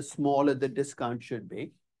have, the smaller the discount should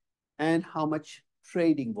be, and how much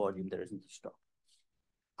trading volume there is in the stock.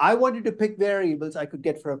 I wanted to pick variables I could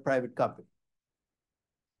get for a private company.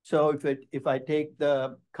 So if I take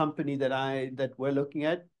the company that we're looking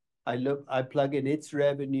at, I plug in its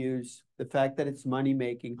revenues, the fact that it's money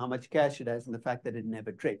making, how much cash it has, and the fact that it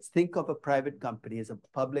never trades. Think of a private company as a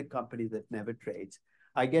public company that never trades.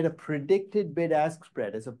 I get a predicted bid-ask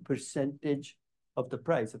spread as a percentage of the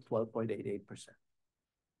price of 12.88%.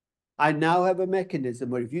 I now have a mechanism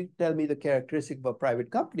where if you tell me the characteristic of a private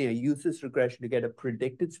company, I use this regression to get a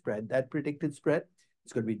predicted spread. That predicted spread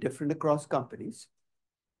is going to be different across companies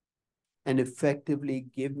and effectively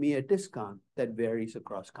give me a discount that varies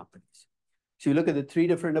across companies. So you look at the 3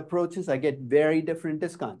 different approaches, I get very different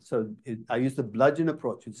discounts. So I use the bludgeon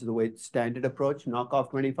approach, which is the way standard approach, knock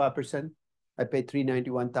off 25%. I pay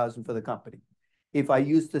 $391,000 for the company. If I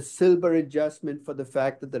use the silver adjustment for the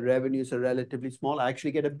fact that the revenues are relatively small, I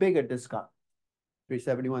actually get a bigger discount,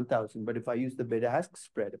 $371,000. But if I use the bid-ask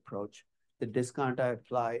spread approach, the discount I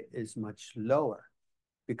apply is much lower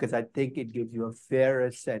because I think it gives you a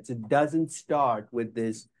fairer sense. It doesn't start with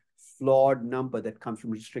this flawed number that comes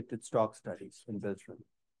from restricted stock studies and builds from it.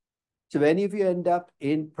 So if any of you end up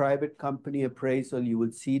in private company appraisal, you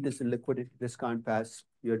will see this liquidity discount pass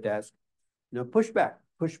your desk. Push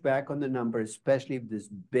back on the number, especially if this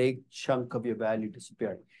big chunk of your value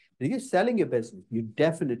disappearing. If you're selling your business, you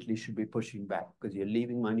definitely should be pushing back because you're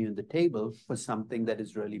leaving money on the table for something that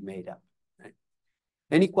is really made up. Right?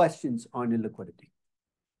 Any questions on illiquidity?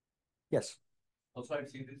 Yes. Also, I've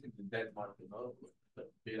seen this in the debt market, the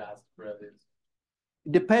bid-ask spread is.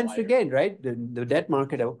 Depends again, right? The debt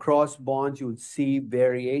market across bonds, you would see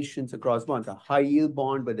variations across bonds. A high yield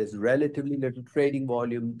bond, but there's relatively little trading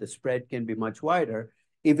volume, the spread can be much wider.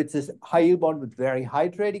 If it's a high yield bond with very high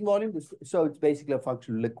trading volume, so it's basically a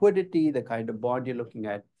function of liquidity, the kind of bond you're looking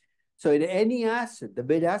at. So in any asset, the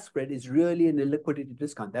bid-ask spread is really an illiquidity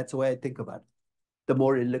discount. That's the way I think about it. The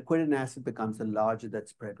more illiquid an asset becomes, the larger that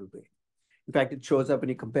spread will be. In fact, it shows up when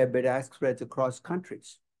you compare bid-ask spreads across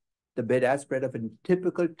countries. The bid-ask spread of a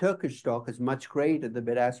typical Turkish stock is much greater than the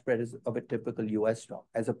bid-ask spread of a typical US stock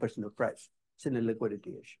as a percent of price. It's an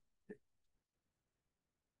illiquidity issue.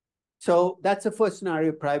 So that's the first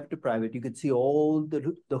scenario, private to private. You can see all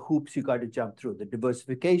the hoops you got to jump through. The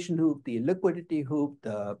diversification hoop, the illiquidity hoop,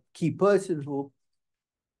 the key person hoop.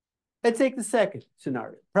 Let's take the second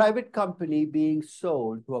scenario. Private company being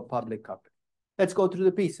sold to a public company. Let's go through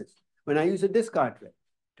the pieces. When I use a discount rate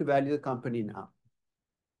to value the company now,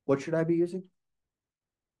 what should I be using?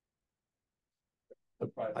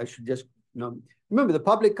 I should just, remember the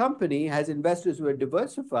public company has investors who are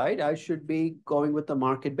diversified. I should be going with the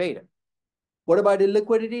market beta. What about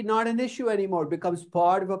illiquidity? Not an issue anymore. It becomes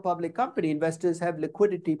part of a public company. Investors have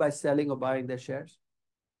liquidity by selling or buying their shares.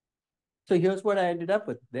 So here's what I ended up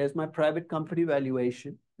with. There's my private company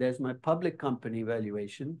valuation. There's my public company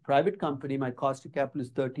valuation. Private company, my cost of capital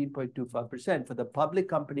is 13.25%. For the public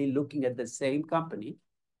company looking at the same company,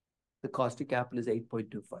 the cost of capital is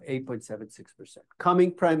 8.76%,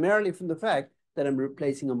 coming primarily from the fact that I'm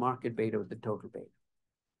replacing a market beta with the total beta.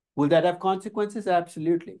 Will that have consequences?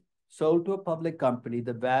 Absolutely. Sold to a public company,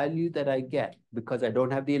 the value that I get, because I don't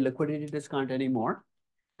have the liquidity discount anymore,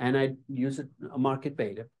 and I use a market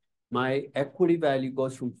beta, my equity value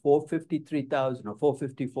goes from 453,000 or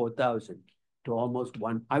 454,000 to almost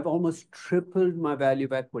one. I've almost tripled my value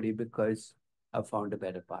of equity because I found a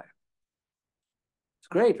better buyer. It's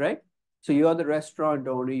great, right? So you're the restaurant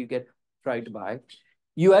owner, you get tried to buy.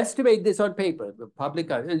 You estimate this on paper, the public,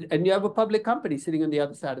 and you have a public company sitting on the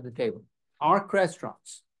other side of the table. ARC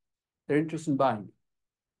restaurants, they're interested in buying.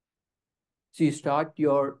 So you start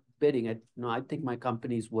your bidding at, I think my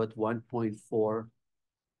company is worth 1.484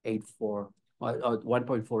 or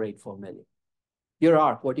 1.484 million. Your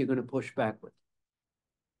ARC, what are you going to push back with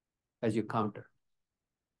as your counter?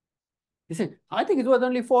 You say, I think it's worth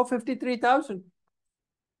only 453,000.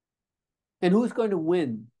 And who's going to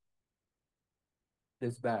win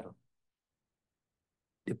this battle?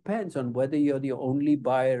 Depends on whether you're the only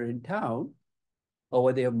buyer in town or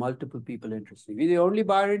whether you have multiple people interested. If you're the only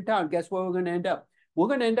buyer in town, guess where we're going to end up? We're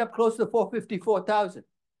going to end up close to 454,000.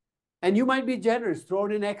 And you might be generous, throw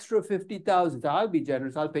in an extra 50,000. I'll be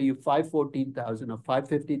generous. I'll pay you 514,000 or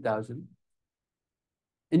 550,000.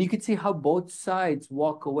 And you can see how both sides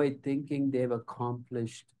walk away thinking they've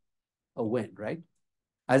accomplished a win, right?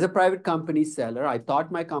 As a private company seller, I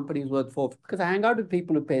thought my company was worth 4, because I hang out with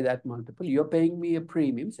people who pay that multiple. You're paying me a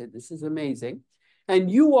premium, say this is amazing. And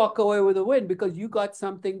you walk away with a win because you got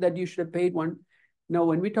something that you should have paid one. No,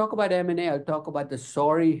 when we talk about M&A, I'll talk about the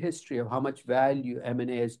sorry history of how much value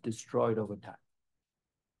M&A has destroyed over time.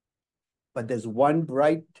 But there's one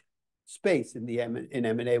bright space in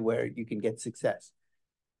M&A where you can get success.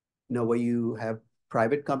 Where you have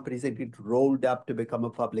private companies that get rolled up to become a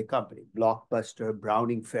public company, Blockbuster,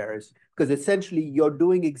 Browning Ferris, because essentially you're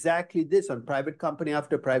doing exactly this on private company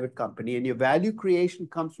after private company, and your value creation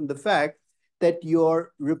comes from the fact that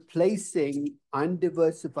you're replacing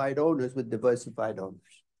undiversified owners with diversified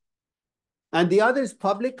owners. And the other is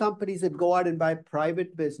public companies that go out and buy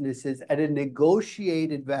private businesses at a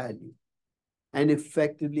negotiated value and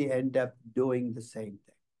effectively end up doing the same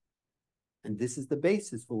thing. And this is the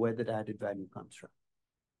basis for where that added value comes from.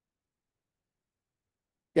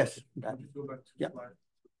 Yes. Can you go back to Yeah. slide?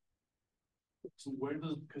 So where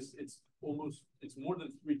does, because it's more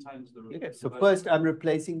than 3 times the. Okay, so first I'm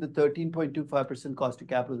replacing the 13.25% cost of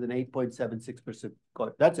capital with an 8.76%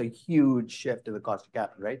 cost. That's a huge shift in the cost of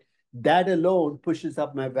capital, right? That alone pushes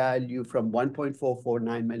up my value from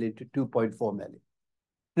 1.449 million to 2.4 million.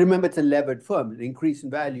 Remember, it's a levered firm. The increase in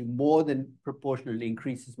value more than proportionally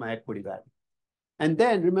increases my equity value. And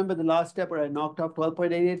then remember the last step where I knocked off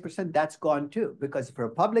 12.88%, that's gone too, because for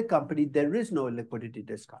a public company, there is no liquidity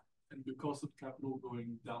discount. And the cost of capital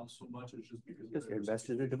going down so much is just because. Because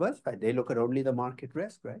investors are diversified. They look at only the market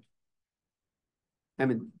risk, right? I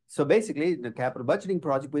mean, so basically, in the capital budgeting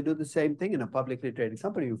project, we do the same thing in a publicly traded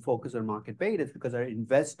company. We focus on market betas because our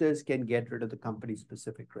investors can get rid of the company's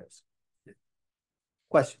specific risk. Yeah.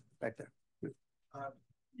 Question back there.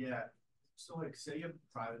 Yeah. So like say you have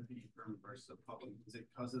a private PE firm versus a public, is it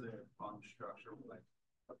because of their fund structure, like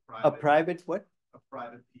A private what? A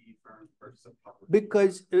private PE firm versus a public?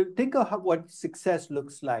 Because think of what success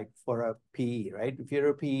looks like for a PE, right? If you're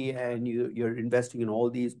a PE and you're investing in all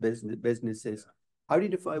these businesses, yeah. How do you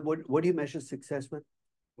define what do you measure success with?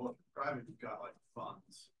 Well, private, you've got like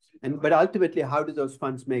funds. So but ultimately, how do those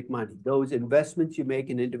funds make money? Those investments you make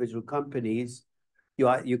in individual companies,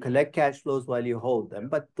 you collect cash flows while you hold them,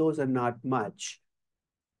 but those are not much.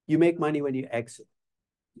 You make money when you exit.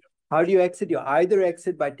 How do you exit? You either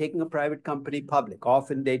exit by taking a private company public.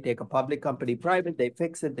 Often they take a public company private, they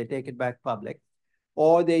fix it, they take it back public.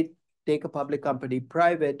 Or they take a public company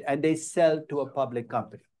private and they sell to a public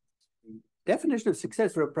company. Definition of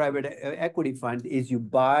success for a private equity fund is you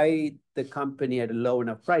buy the company at a low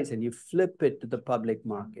enough price and you flip it to the public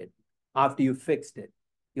market. After you fixed it,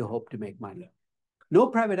 you hope to make money. No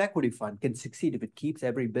private equity fund can succeed if it keeps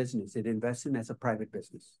every business it invests in as a private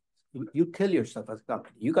business. You kill yourself as a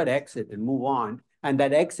company. You got to exit and move on. And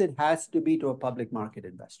that exit has to be to a public market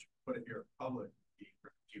investor. But if you're a public, do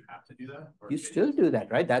you have to do that? You still do that,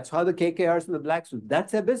 right? That's how the KKRs and the Blackstones,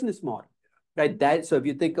 that's their business model. Right. So if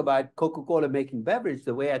you think about Coca-Cola making beverage,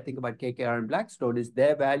 the way I think about KKR and Blackstone is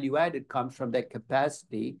their value added comes from their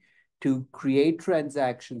capacity to create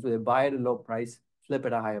transactions where they buy at a low price, flip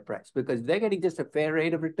at a higher price. Because if they're getting just a fair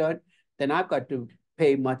rate of return, then I've got to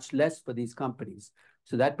pay much less for these companies.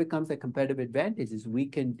 So that becomes a competitive advantage is we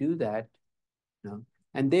can do that.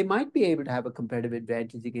 And they might be able to have a competitive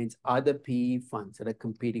advantage against other PE funds that are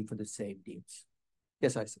competing for the same deals.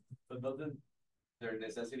 Yes, I see. So doesn't their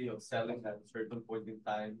necessity of selling at a certain point in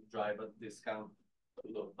time drive a discount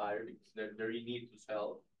to the buyer because they really need to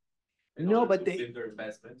sell? No, but their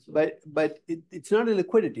investments. But it's not a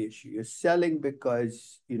liquidity issue. You're selling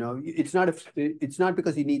because it's not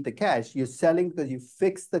because you need the cash. You're selling because you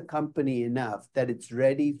fix the company enough that it's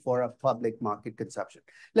ready for a public market consumption.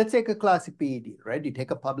 Let's take a classic PE deal, right? You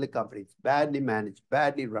take a public company, it's badly managed,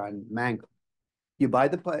 badly run, mangled. You buy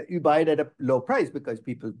it at a low price because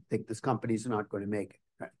people think this company is not going to make it.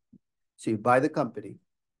 Right? So you buy the company,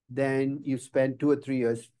 then you spend 2 or 3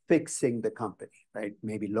 years fixing the company, right?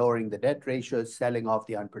 Maybe lowering the debt ratios, selling off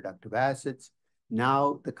the unproductive assets.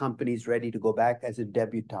 Now the company is ready to go back as a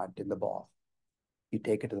debutante in the ball. You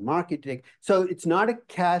take it to the market. So it's not a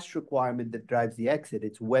cash requirement that drives the exit.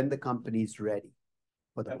 It's when the company is ready.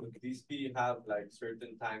 These PE have like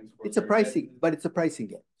certain times. It's a pricing, but it's a pricing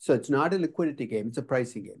game. So it's not a liquidity game. It's a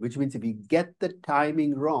pricing game, which means if you get the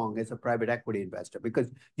timing wrong as a private equity investor,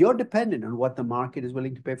 because you're dependent on what the market is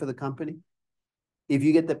willing to pay for the company. If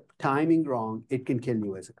you get the timing wrong, it can kill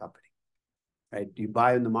you as a company, right? You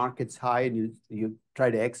buy when the market's high and you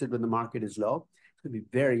try to exit when the market is low. It's going to be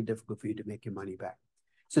very difficult for you to make your money back.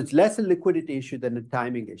 So it's less a liquidity issue than a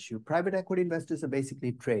timing issue. Private equity investors are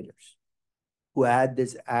basically traders who add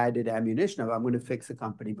this added ammunition of, I'm going to fix a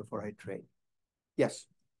company before I trade. Yes.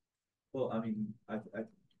 Well, I mean,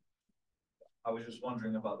 I was just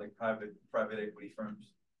wondering about like private equity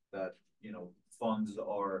firms that, funds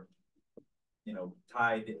are,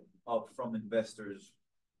 tied up from investors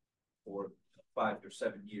for 5 or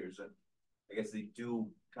 7 years. And I guess they do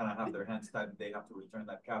kind of have their hands tied. They have to return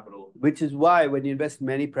that capital. Which is why when you invest in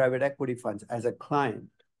many private equity funds as a client,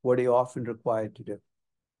 what are you often required to do?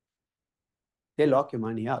 They lock your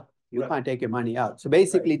money up. You can't take your money out. So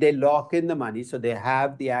basically they lock in the money so they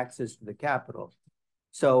have the access to the capital.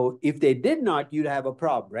 So if they did not, you'd have a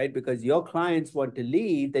problem, right? Because your clients want to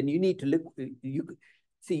leave, then you need to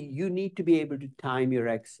you need to be able to time your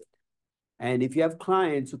exit. And if you have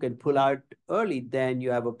clients who can pull out early, then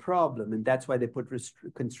you have a problem. And that's why they put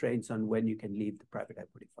constraints on when you can leave the private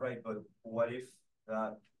equity fund. Right, but what if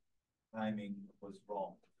that timing was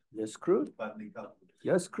wrong? You're screwed. Badly calculated.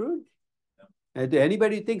 You're screwed. And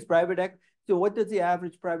anybody who thinks private equity, so what does the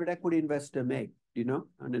average private equity investor make, do you know,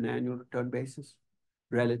 on an annual return basis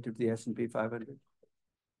relative to the S&P 500?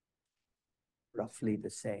 Roughly the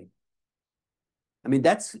same. I mean,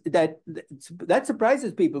 that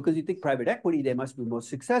surprises people because you think private equity, they must be more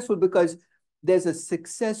successful because there's a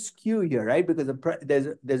success skew here, right? Because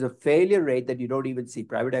there's a failure rate that you don't even see.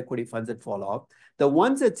 Private equity funds that fall off. The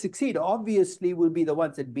ones that succeed obviously will be the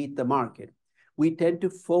ones that beat the market. We tend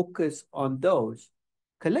to focus on those.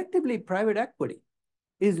 Collectively, private equity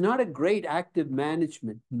is not a great active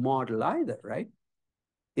management model either, right?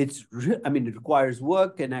 I mean, it requires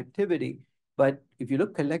work and activity. But if you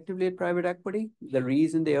look collectively at private equity, the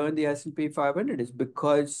reason they earn the S&P 500 is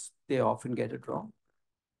because they often get it wrong.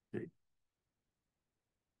 Right?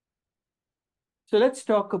 So let's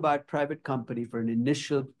talk about private company for an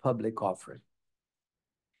initial public offering.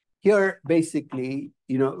 Here, basically,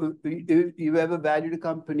 you ever valued a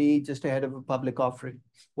company just ahead of a public offering?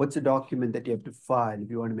 What's a document that you have to file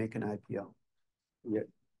if you want to make an IPO? Yeah.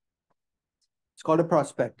 It's called a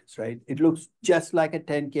prospectus, right? It looks just like a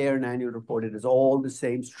 10K or an annual report. It is all the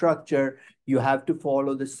same structure. You have to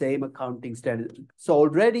follow the same accounting standards. So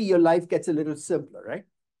already your life gets a little simpler, right?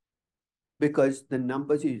 Because the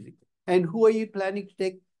numbers you're using. And who are you planning to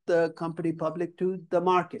take the company public to? The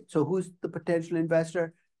market. So who's the potential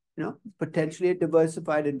investor? Potentially a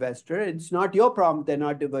diversified investor. It's not your problem they're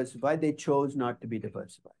not diversified. They chose not to be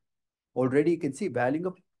diversified. Already you can see valuing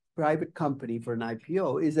a private company for an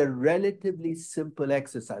IPO is a relatively simple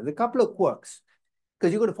exercise. A couple of quirks,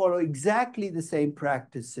 because you're going to follow exactly the same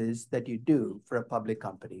practices that you do for a public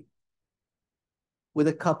company with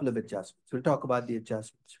a couple of adjustments. We'll talk about the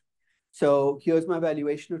adjustments. So here's my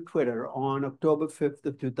valuation of Twitter on October 5th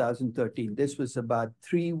of 2013. This was about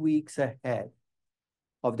 3 weeks ahead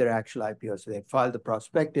of their actual IPO. So they filed the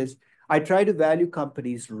prospectus. I try to value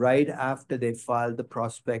companies right after they file the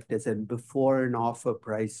prospectus and before an offer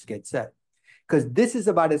price gets set. Because this is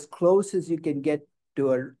about as close as you can get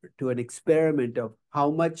to an experiment of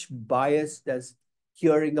how much bias does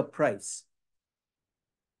hearing a price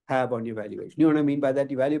have on your valuation. You know what I mean by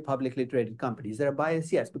that? You value publicly traded companies. Is there a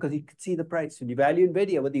bias? Yes, because you can see the price. When you value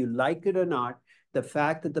NVIDIA, whether you like it or not, the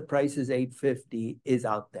fact that the price is $850 is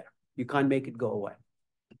out there. You can't make it go away.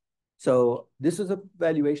 So this was a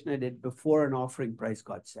valuation I did before an offering price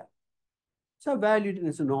got set. So I valued it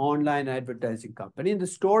as an online advertising company. And the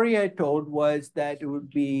story I told was that it would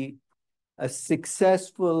be a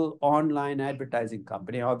successful online advertising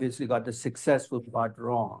company. I obviously got the successful part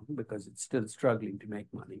wrong because it's still struggling to make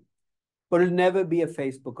money. But it'll never be a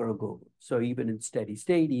Facebook or a Google. So even in steady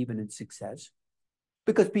state, even in success,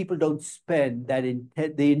 because people don't spend that,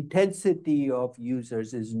 the intensity of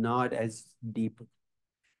users is not as deep.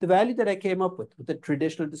 The value that I came up with the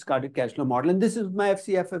traditional discounted cash flow model, and this is my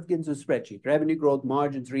FCFF Ginzo spreadsheet, revenue growth,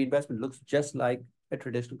 margins, reinvestment, looks just like a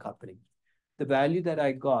traditional company. The value that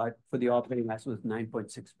I got for the operating asset was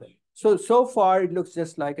 9.6 billion. So far, it looks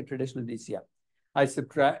just like a traditional DCF. I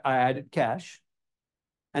added cash,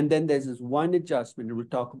 and then there's this one adjustment, and we'll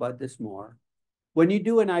talk about this more. When you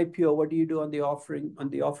do an IPO, what do you do on the offering? On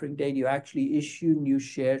the offering date, you actually issue new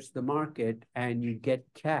shares to the market, and you get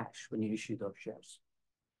cash when you issue those shares.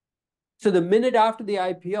 So the minute after the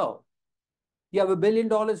IPO, you have $1 billion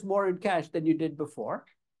more in cash than you did before.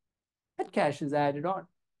 That cash is added on.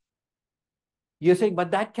 You're saying,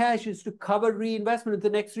 but that cash is to cover reinvestment in the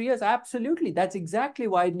next 3 years. Absolutely. That's exactly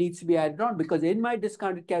why it needs to be added on, because in my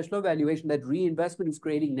discounted cash flow valuation, that reinvestment is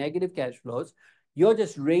creating negative cash flows. You're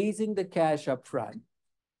just raising the cash up front.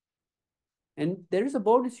 And there is a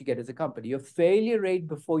bonus you get as a company. Your failure rate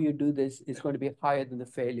before you do this is going to be higher than the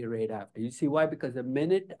failure rate after. You see why? Because the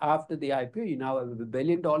minute after the IPO, you now have $1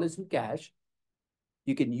 billion in cash.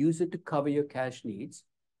 You can use it to cover your cash needs,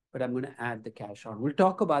 but I'm going to add the cash on. We'll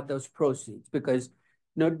talk about those proceeds because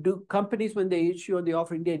do companies, when they issue on the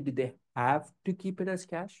offering date, do they have to keep it as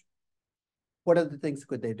cash? What other things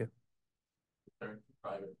could they do?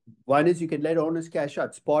 Private. One is you can let owners cash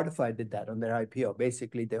out. Spotify did that on their IPO.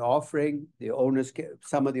 Basically, they're offering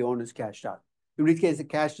some of the owners cashed out. In which case, the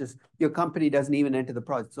cash your company doesn't even enter the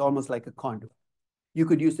process. It's almost like a conduit. You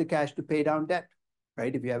could use the cash to pay down debt,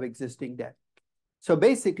 right? If you have existing debt. So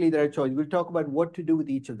basically, there are choices. We'll talk about what to do with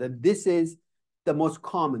each of them. This is the most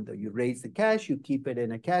common, though. You raise the cash, you keep it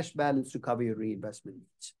in a cash balance to cover your reinvestment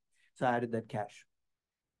needs. So I added that cash.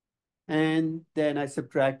 And then I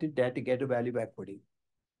subtracted debt to get a value of equity.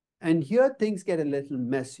 And here things get a little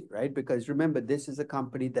messy, right? Because remember, this is a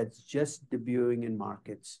company that's just debuting in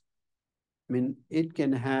markets. I mean, it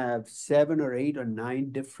can have 7 or 8 or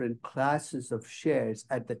 9 different classes of shares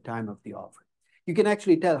at the time of the offering. You can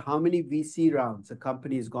actually tell how many VC rounds a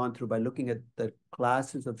company has gone through by looking at the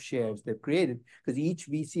classes of shares they've created, because each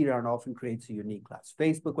VC round often creates a unique class.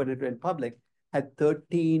 Facebook, when it went public, had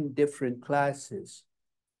 13 different classes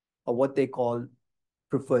of what they call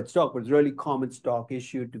preferred stock, but it's really common stock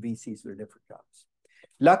issued to VCs for different jobs.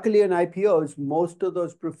 Luckily, in IPOs, most of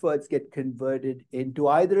those preferreds get converted into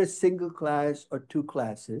either a single class or 2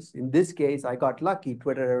 classes. In this case, I got lucky.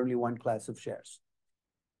 Twitter had only 1 class of shares.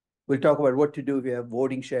 We'll talk about what to do if you have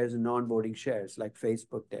voting shares and non-voting shares like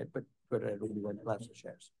Facebook did, but Twitter had only 1 class of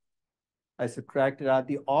shares. I subtracted out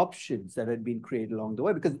the options that had been created along the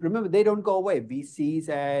way, because remember, they don't go away. VCs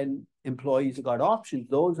and employees who got options,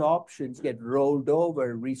 those options get rolled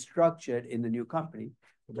over, restructured in the new company.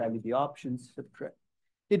 The value of the options subtract.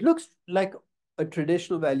 It looks like a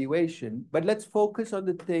traditional valuation, but let's focus on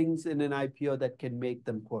the things in an IPO that can make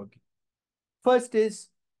them quirky. First is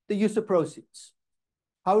the use of proceeds.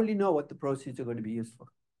 How will you know what the proceeds are going to be used for?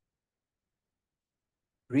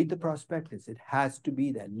 Read the prospectus. It has to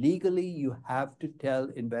be there. Legally, you have to tell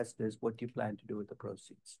investors what you plan to do with the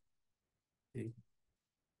proceeds. Okay.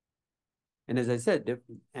 And as I said,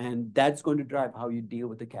 and that's going to drive how you deal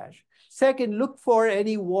with the cash. Second, look for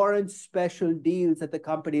any warrant special deals that the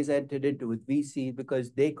companies entered into with VC,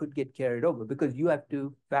 because they could get carried over, because you have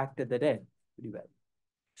to factor that in pretty well.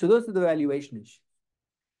 So those are the valuation issues.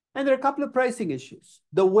 And there are a couple of pricing issues.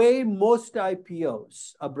 The way most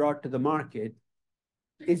IPOs are brought to the market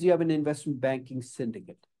is you have an investment banking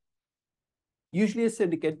syndicate. Usually a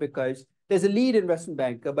syndicate because there's a lead investment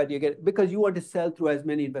banker, but because you want to sell through as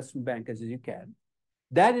many investment bankers as you can.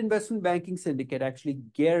 That investment banking syndicate actually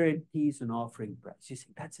guarantees an offering price. You see,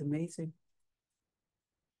 that's amazing.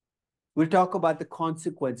 We'll talk about the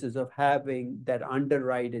consequences of having that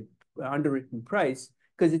underwritten price,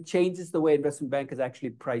 because it changes the way investment bankers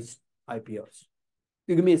actually price IPOs.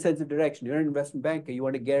 You give me a sense of direction. You're an investment banker. You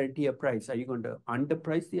want to guarantee a price. Are you going to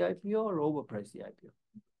underprice the IPO or overprice the IPO?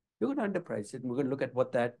 You're going to underprice it. And we're going to look at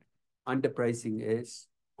what that underpricing is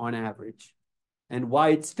on average, and why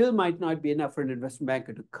it still might not be enough for an investment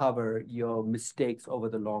banker to cover your mistakes over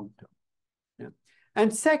the long term. Yeah.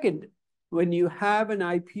 And second, when you have an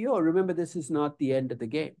IPO, remember, this is not the end of the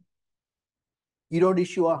game. You don't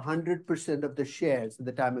issue 100% of the shares at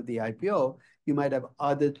the time of the IPO. You might have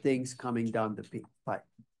other things coming down the pipe.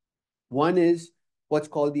 One is what's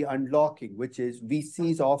called the unlocking, which is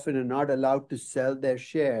VCs often are not allowed to sell their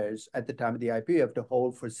shares at the time of the IPO. You have to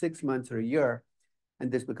hold for 6 months or a year.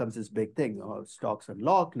 And this becomes this big thing. Oh, stocks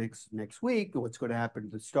unlock next week. What's going to happen to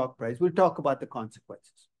the stock price? We'll talk about the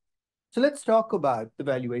consequences. So let's talk about the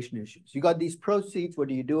valuation issues. You got these proceeds. What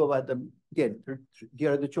do you do about them? Again,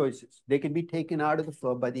 here are the choices. They can be taken out of the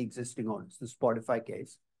firm by the existing owners, the Spotify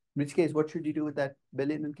case. In which case, what should you do with that $1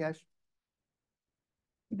 billion in cash?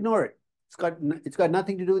 Ignore it. It's got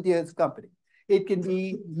nothing to do with the company. It can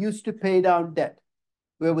be used to pay down debt.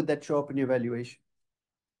 Where would that show up in your valuation?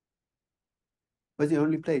 What's the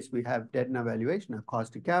only place we have debt in our valuation? Our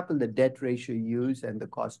cost of capital, the debt ratio used, and the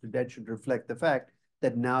cost of debt should reflect the fact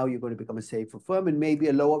that now you're going to become a safer firm and maybe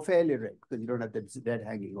a lower failure rate because you don't have that debt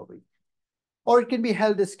hanging over you. Or it can be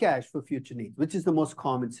held as cash for future needs, which is the most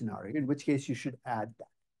common scenario, in which case you should add that.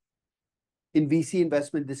 In VC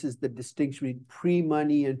investment, this is the distinction between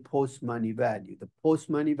pre-money and post-money value. The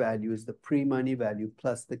post-money value is the pre-money value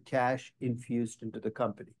plus the cash infused into the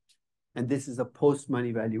company. And this is a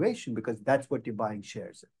post-money valuation because that's what you're buying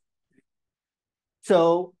shares in.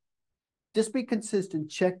 So just be consistent,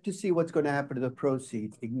 check to see what's going to happen to the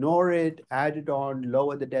proceeds, ignore it, add it on,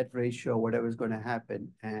 lower the debt ratio, whatever is going to happen,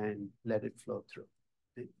 and let it flow through.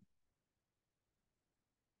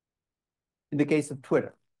 In the case of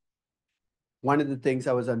Twitter, one of the things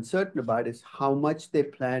I was uncertain about is how much they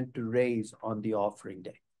plan to raise on the offering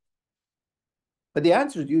day. But the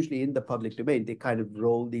answer is usually in the public domain. They kind of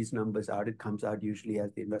roll these numbers out. It comes out usually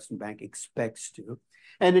as the investment bank expects to.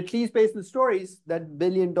 And at least based on the stories, that $1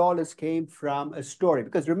 billion came from a story.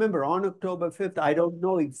 Because remember, on October 5th, I don't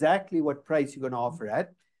know exactly what price you're going to offer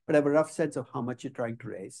at, but I have a rough sense of how much you're trying to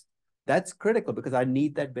raise. That's critical because I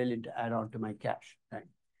need that $1 billion to add on to my cash. Right?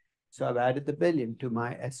 So I've added the $1 billion to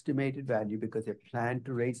my estimated value because I plan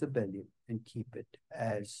to raise $1 billion and keep it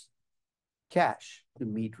as cash to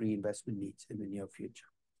meet reinvestment needs in the near future.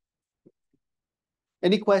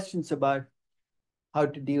 Any questions about how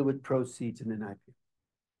to deal with proceeds in an IPO?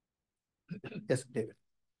 Yes, David.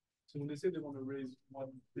 So when they say they want to raise $1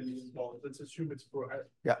 billion, let's assume it's for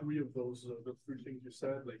three of those, the three things you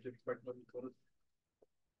said, like expect money.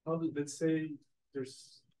 How does, let's say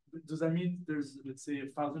does that mean there's, let's say,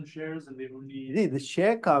 1,000 shares and they only... The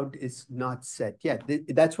share count is not set yet.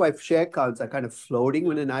 That's why share counts are kind of floating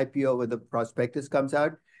when an IPO or the prospectus comes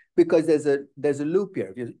out, because there's a loop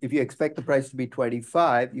here. If you expect the price to be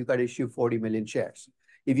 25, you got to issue 40 million shares.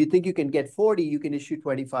 If you think you can get 40, you can issue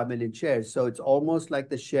 25 million shares. So it's almost like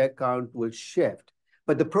the share count will shift.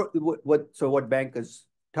 But what bankers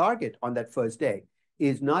target on that first day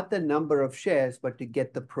is not the number of shares, but to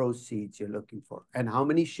get the proceeds you're looking for. And how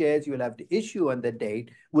many shares you'll have to issue on the date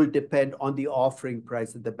will depend on the offering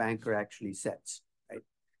price that the banker actually sets, right?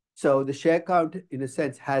 So the share count, in a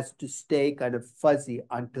sense, has to stay kind of fuzzy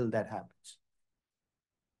until that happens.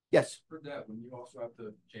 Yes. For that, when you also have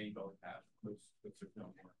to change all the cash, what's your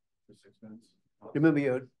number for 6 months?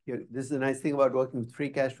 Remember, this is the nice thing about working with free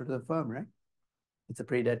cash flow to the firm, right? It's a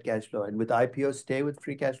pre-debt cash flow. And with IPOs, stay with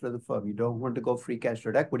free cash flow to the firm. You don't want to go free cash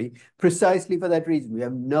flow to equity precisely for that reason. We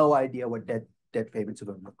have no idea what debt payments are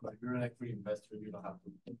going to look like. If you're an equity investor, you don't have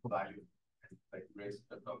to value and like raise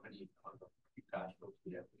the company on the free cash flow to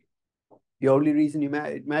the equity. The only reason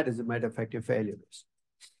it matters, it might affect your failure risk.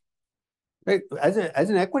 Right? As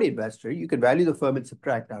an equity investor, you can value the firm and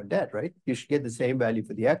subtract out debt, right? You should get the same value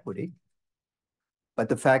for the equity. But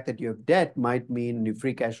the fact that you have debt might mean your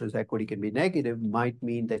free cash flow's equity can be negative, might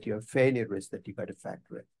mean that you have failure risk that you got to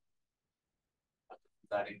factor in.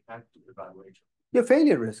 That impact the valuation. Your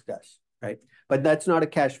failure risk does, right? But that's not a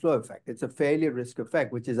cash flow effect. It's a failure risk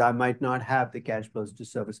effect, which is I might not have the cash flows to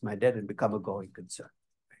service my debt and become a going concern.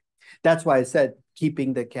 That's why I said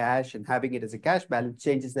keeping the cash and having it as a cash balance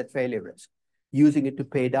changes that failure risk. Using it to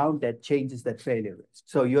pay down debt changes that failure risk.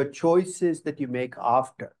 So your choices that you make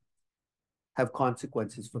after have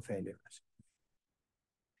consequences for failure risk.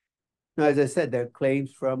 Now, as I said, there are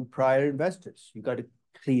claims from prior investors. You got to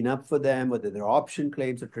clean up for them, whether they're option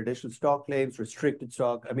claims or traditional stock claims, restricted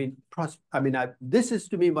stock. This is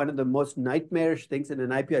to me one of the most nightmarish things in an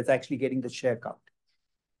IPO is actually getting the share count.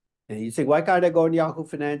 And you say, why can't I go on Yahoo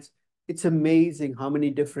Finance? It's amazing how many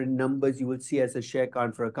different numbers you will see as a share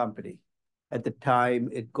count for a company at the time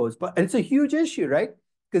it goes. But and it's a huge issue, right?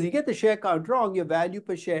 Because you get the share count wrong, your value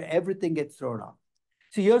per share, everything gets thrown off.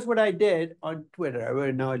 So here's what I did on Twitter.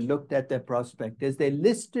 I looked at their prospectus. They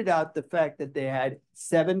listed out the fact that they had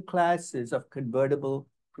 7 classes of convertible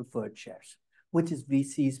preferred shares, which is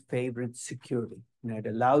VC's favorite security. It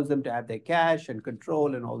allows them to have their cash and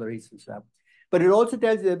control and all the recent stuff. But it also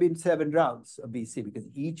tells you there have been 7 rounds of VC because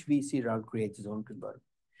each VC round creates its own convertible.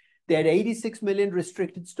 They had 86 million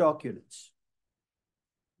restricted stock units,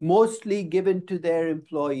 mostly given to their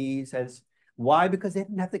employees. Why? Because they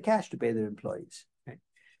didn't have the cash to pay their employees. Right?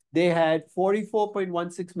 They had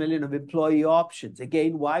 44.16 million of employee options.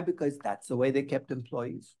 Again, why? Because that's the way they kept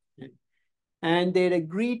employees. Right? And they'd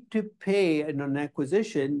agreed to pay in an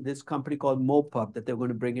acquisition, this company called Mopub that they're going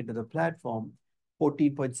to bring into the platform,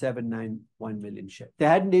 14.791 million shares. They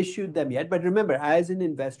hadn't issued them yet, but remember, as an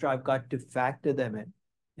investor, I've got to factor them in.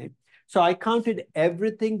 Okay? So I counted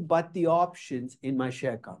everything but the options in my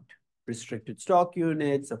share count. Restricted stock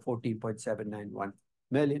units of 14.791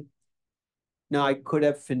 million. Now, I could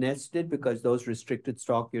have finessed it because those restricted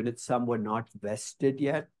stock units, some were not vested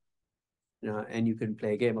yet. And you can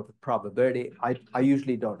play a game of probability. I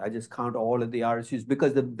usually don't. I just count all of the RSUs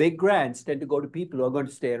because the big grants tend to go to people who are going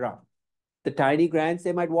to stay around. The tiny grants,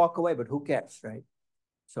 they might walk away, but who cares, right?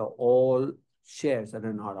 So all shares that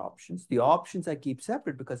are not options. The options I keep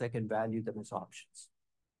separate because I can value them as options.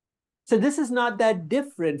 So this is not that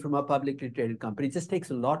different from a publicly traded company. It just takes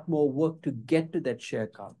a lot more work to get to that share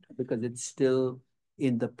count because it's still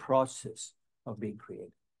in the process of being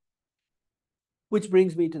created. Which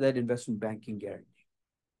brings me to that investment banking guarantee.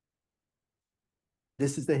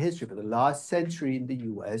 This is the history. For the last century in the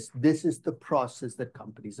US, this is the process that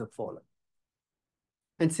companies have followed.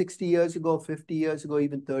 And 60 years ago, 50 years ago,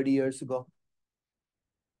 even 30 years ago,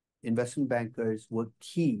 investment bankers were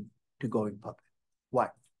key to going public. Why?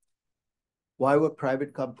 Why were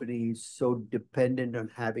private companies so dependent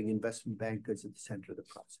on having investment bankers at the center of the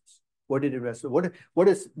process? What did investment, what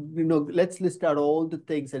is, let's list out all the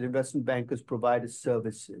things that investment bankers provide as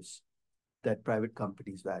services that private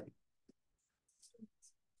companies value.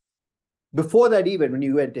 Before that, even when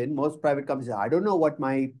you went in, most private companies said, I don't know what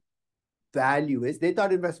my value is. They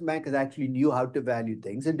thought investment bankers actually knew how to value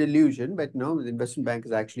things. A delusion, but no, the investment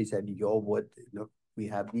bankers actually said, you're worth, we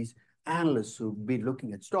have these analysts who've been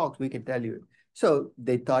looking at stocks, we can tell you. So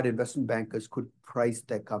they thought investment bankers could price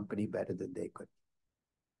their company better than they could.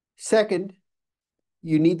 Second,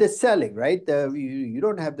 you need the selling, right? You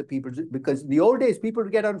don't have the people, because in the old days, people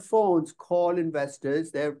would get on phones, call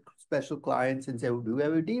investors, their special clients and say, well, do we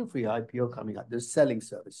have a deal for your IPO coming up? There's selling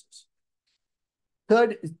services.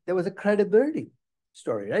 Third, there was a credibility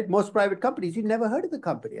story, right? Most private companies, you never heard of the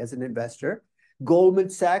company as an investor. Goldman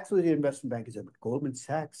Sachs was your investment bank. But Goldman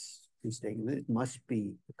Sachs is saying it must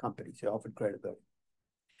be the company. So you offered credibility.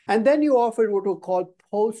 And then you offered what were called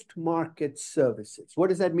post-market services. What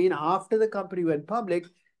does that mean? After the company went public,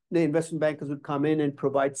 the investment bankers would come in and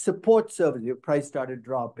provide support services. Your price started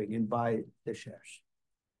dropping and buy the shares.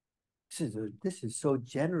 This is so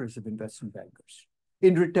generous of investment bankers.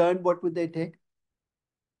 In return, what would they take?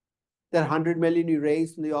 That 100 million you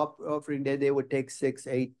raised in the offering day, they would take 6,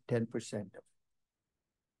 8, 10% of it.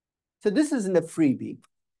 So this isn't a freebie.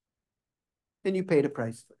 And you paid a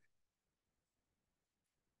price for it.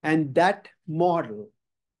 And that model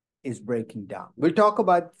is breaking down. We'll talk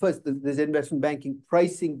about first this investment banking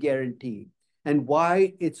pricing guarantee and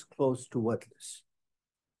why it's close to worthless.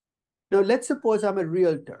 Now, let's suppose I'm a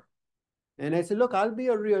realtor. And I say, look, I'll be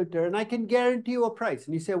a realtor and I can guarantee you a price.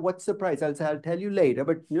 And you say, what's the price? I'll say, I'll tell you later,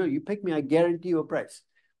 but you pick me, I guarantee you a price.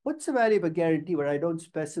 What's the value of a guarantee where I don't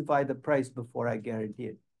specify the price before I guarantee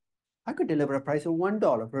it? I could deliver a price of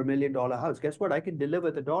 $1 for $1 million house. Guess what? I can deliver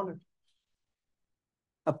the dollar.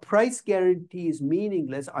 A price guarantee is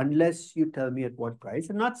meaningless unless you tell me at what price.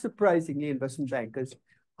 And not surprisingly, investment bankers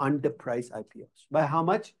underprice IPOs. By how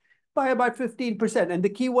much? By about 15%. And the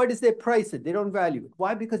key word is they price it. They don't value it.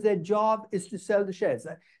 Why? Because their job is to sell the shares.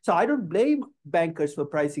 So I don't blame bankers for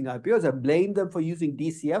pricing IPOs. I blame them for using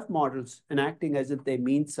DCF models and acting as if they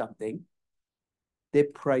mean something. They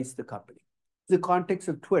price the company. The context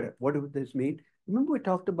of Twitter, what does this mean? Remember we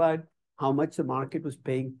talked about how much the market was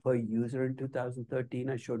paying per user in 2013?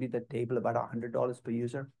 I showed you that table, about $100 per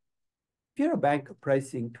user. If you're a banker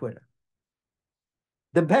pricing Twitter,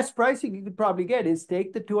 the best pricing you could probably get is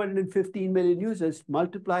take the 215 million users,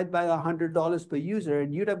 multiplied by $100 per user,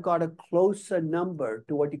 and you'd have got a closer number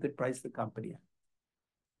to what you could price the company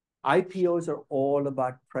at. IPOs are all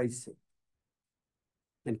about pricing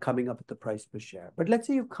and coming up with the price per share. But let's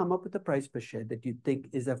say you come up with a price per share that you think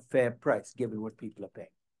is a fair price, given what people are paying.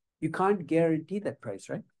 You can't guarantee that price,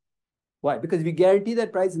 right? Why? Because if you guarantee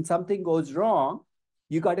that price and something goes wrong,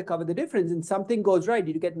 you got to cover the difference. And something goes right,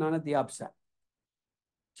 you get none of the upside.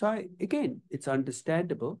 So again, it's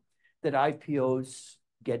understandable that IPOs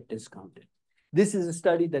get discounted. This is a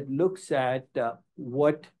study that looks at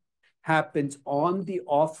what happens on the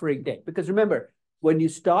offering day. Because remember, when you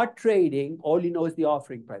start trading, all you know is the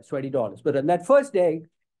offering price, $20. But on that first day,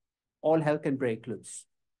 all hell can break loose.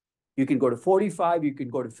 You can go to 45, you can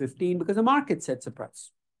go to 15, because the market sets a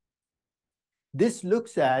price. This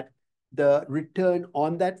looks at the return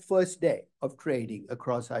on that first day of trading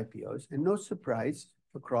across IPOs. And no surprise,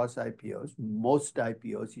 across IPOs, most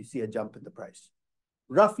IPOs, you see a jump in the price,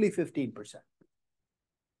 roughly 15%.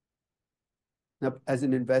 Now, as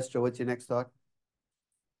an investor, what's your next thought?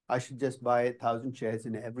 I should just buy 1,000 shares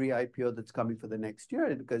in every IPO that's coming for the next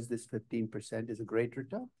year because this 15% is a great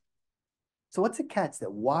return. So what's the catch there?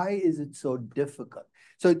 Why is it so difficult?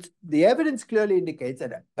 So the evidence clearly indicates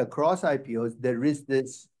that across IPOs, there is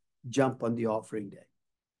this jump on the offering day.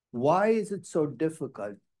 Why is it so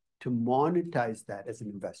difficult to monetize that as an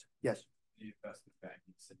investor? Yes? The investment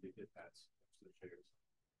banking syndicate has the shares.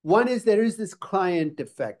 One is there is this client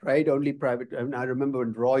effect, right? Only private. I mean, I remember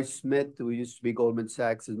when Roy Smith, who used to be Goldman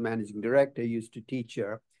Sachs' managing director, used to teach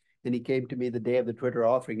here. And he came to me the day of the Twitter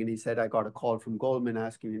offering and he said, I got a call from Goldman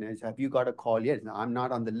asking me, have you got a call yet? No, I'm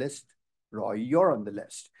not on the list, Roy, you're on the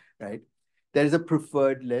list, right? There's a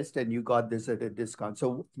preferred list and you got this at a discount.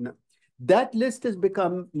 So that list has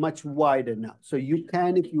become much wider now. So you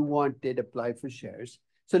can, if you wanted, apply for shares.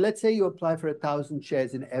 So let's say you apply for 1,000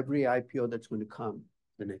 shares in every IPO that's going to come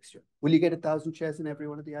the next year. Will you get 1,000 shares in every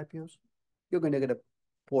one of the IPOs? You're going to get a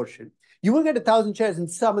portion. You will get 1,000 shares in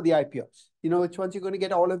some of the IPOs. You know which ones you're going to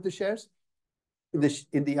get all of the shares? In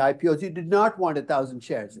the IPOs, you did not want 1,000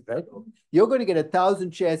 shares, right? You're going to get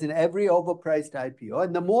 1,000 shares in every overpriced IPO.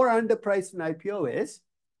 And the more underpriced an IPO is,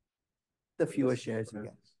 the fewer shares you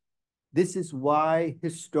get. This is why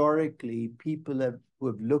historically people who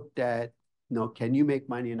have looked at, can you make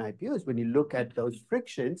money in IPOs? When you look at those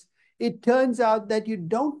frictions, it turns out that you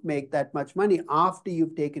don't make that much money after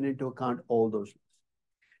you've taken into account all those.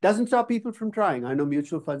 Doesn't stop people from trying. I know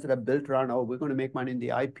mutual funds that are built around, we're going to make money in the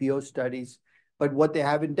IPO studies. But what they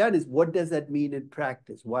haven't done is, what does that mean in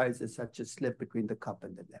practice? Why is there such a slip between the cup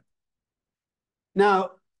and the lip?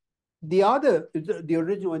 Now, the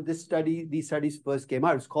original when these studies first came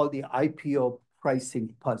out, it's called the IPO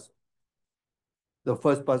pricing puzzle. The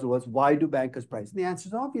first puzzle was, why do bankers price? And the answer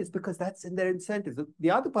is obvious, because that's in their incentives. The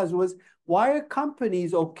other puzzle was, why are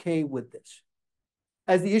companies okay with this?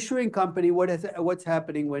 As the issuing company, what's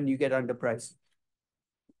happening when you get underpriced?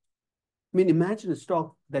 I mean, imagine a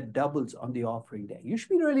stock that doubles on the offering day. You should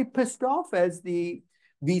be really pissed off as the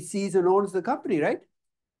VCs and owners of the company, right?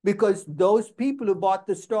 Because those people who bought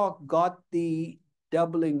the stock got the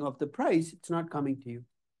doubling of the price. It's not coming to you.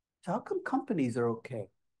 So how come companies are okay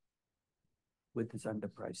with this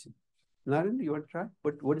underpricing? Naren, you want to try?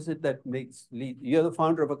 What is it that makes you're the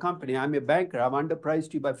founder of a company. I'm a banker. I'm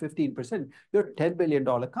underpriced you by 15%. You're a $10 billion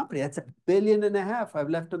company. That's $1.5 billion I've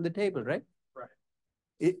left on the table, right?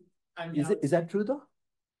 Right. Is that true though?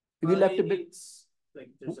 Have you left it's like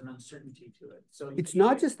there's an uncertainty to it. So it's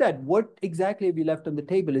not just that. What exactly have you left on the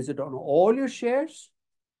table? Is it on all your shares?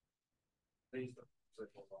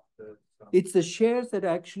 It's the shares that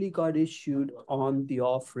actually got issued on the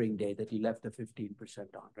offering day that he left the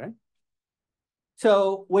 15% on, right?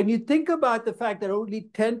 So when you think about the fact that only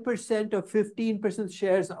 10% or 15%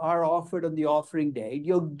 shares are offered on the offering day,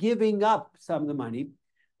 you're giving up some of the money.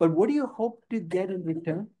 But what do you hope to get in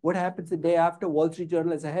return? What happens the day after? Wall Street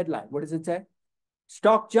Journal has a headline. What does it say?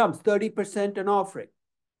 Stock jumps 30% on offering.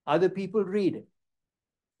 Other people read it.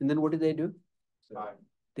 And then what do? Buy.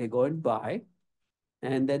 They go and buy.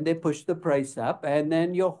 And then they push the price up. And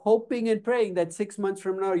then you're hoping and praying that 6 months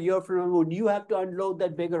from now, a year from now, when you have to unload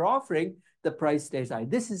that bigger offering, the price stays high.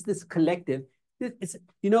 This is this collective. It's,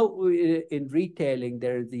 you know, in retailing,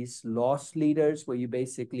 there are these loss leaders where you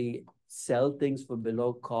basically sell things for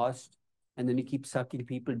below cost. And then you keep sucking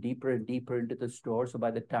people deeper and deeper into the store. So by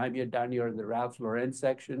the time you're done, you're in the Ralph Lauren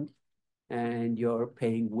section and you're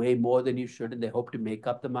paying way more than you should. And they hope to make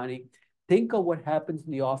up the money. Think of what happens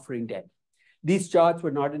in the offering day. These charts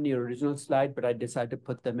were not in the original slide, but I decided to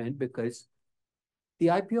put them in because the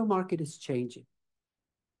IPO market is changing.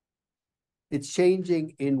 It's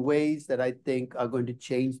changing in ways that I think are going to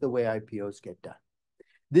change the way IPOs get done.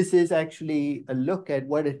 This is actually a look at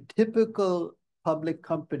what a typical public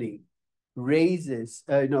company raises,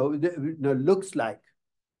 looks like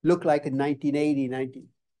in 1980.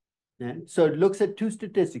 Yeah? So it looks at two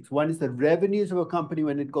statistics. One is the revenues of a company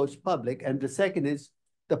when it goes public, and the second is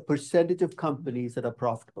the percentage of companies that are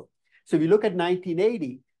profitable. So if you look at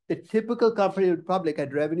 1980, the typical company in public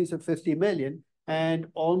had revenues of 50 million and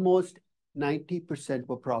almost 90%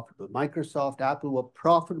 were profitable. Microsoft, Apple were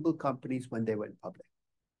profitable companies when they went public.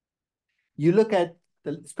 You look at,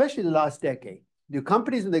 especially the last decade, the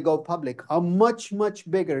companies when they go public are much, much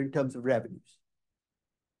bigger in terms of revenues,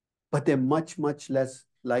 but they're much, much less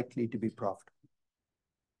likely to be profitable.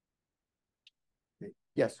 Okay.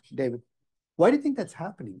 Yes, David. Why do you think that's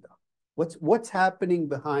happening, though? What's happening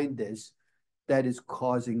behind this that is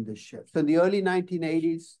causing this shift? So in the early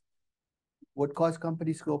 1980s, what caused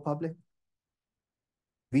companies to go public?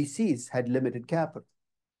 VCs had limited capital.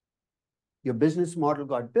 Your business model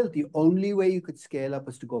got built. The only way you could scale up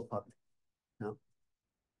was to go public. No?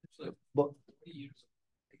 But,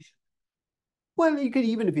 well, you could,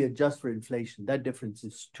 even if you adjust for inflation, that difference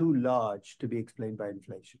is too large to be explained by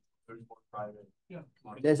inflation.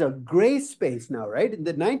 There's a gray space now, right? In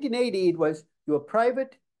the 1980, it was you were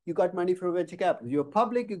private, you got money from venture capital. You were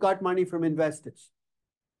public, you got money from investors.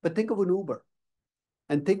 But think of an Uber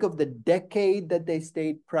and think of the decade that they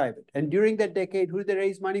stayed private. And during that decade, who did they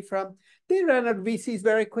raise money from? They ran out of VCs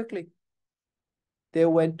very quickly. They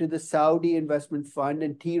went to the Saudi investment fund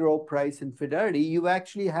and T. Rowe Price and Fidelity. You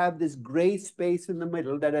actually have this gray space in the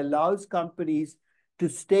middle that allows companies to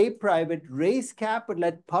stay private, raise capital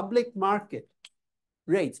at public market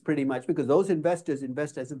rates pretty much, because those investors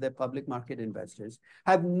invest as if they're public market investors,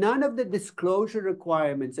 have none of the disclosure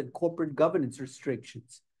requirements and corporate governance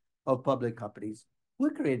restrictions of public companies. We're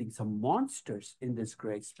creating some monsters in this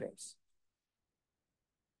gray space.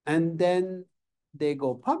 And then they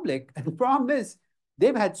go public. And the problem is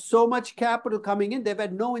they've had so much capital coming in, they've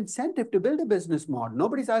had no incentive to build a business model.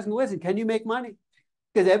 Nobody's asking the question, can you make money?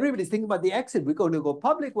 Because everybody's thinking about the exit. We're going to go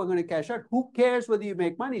public. We're going to cash out. Who cares whether you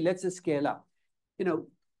make money? Let's just scale up. You know,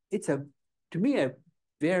 it's to me, a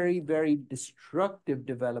very, very destructive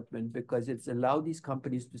development because it's allowed these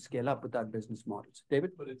companies to scale up without business models.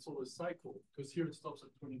 David? But it's always cycle because here it stops at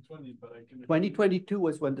 2020, but I can... 2022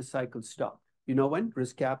 was when the cycle stopped. You know when?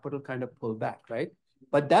 Risk capital kind of pulled back, right?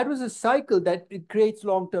 But that was a cycle that it creates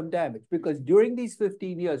long-term damage because during these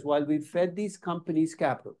 15 years, while we fed these companies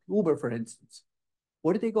capital, Uber, for instance,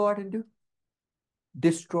 what did they go out and do?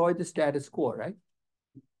 Destroy the status quo, right?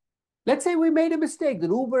 Let's say we made a mistake that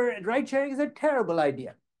Uber and ride sharing is a terrible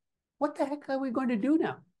idea. What the heck are we going to do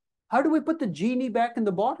now? How do we put the genie back in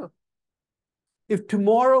the bottle? If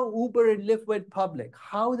tomorrow Uber and Lyft went public,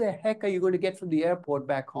 how the heck are you going to get from the airport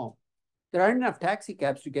back home? There aren't enough taxi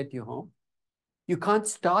cabs to get you home. You can't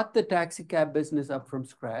start the taxi cab business up from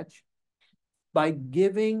scratch. By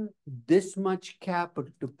giving this much capital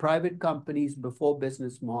to private companies before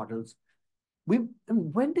business models,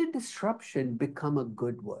 when did disruption become a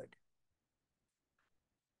good word?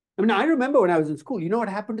 I mean, I remember when I was in school, you know what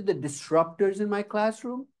happened to the disruptors in my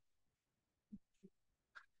classroom?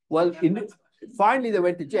 Well, finally they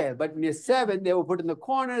went to jail, but when you're 7, they were put in the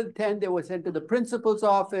corner, 10, they were sent to the principal's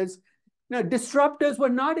office. Now, disruptors were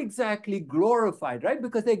not exactly glorified, right?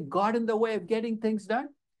 Because they got in the way of getting things done.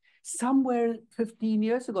 Somewhere 15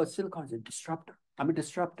 years ago, Silicon's a disruptor. I'm a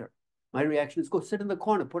disruptor. My reaction is go sit in the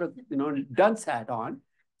corner, put a dunce hat on.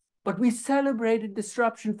 But we celebrated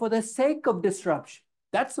disruption for the sake of disruption.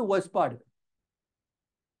 That's the worst part of it.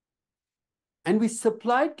 And we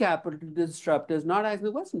supplied capital to disruptors, not asking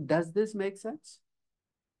the question, does this make sense?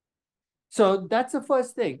 So that's the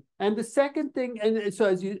first thing. And the second thing, and so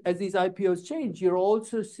as these IPOs change, you're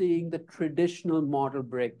also seeing the traditional model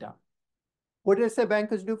breakdown. What did I say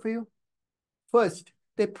bankers do for you? First,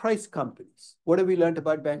 they price companies. What have we learned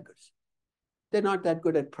about bankers? They're not that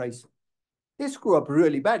good at pricing. They screw up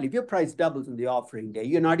really badly. If your price doubles on the offering day,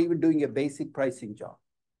 you're not even doing your basic pricing job.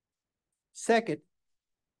 Second,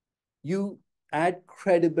 you add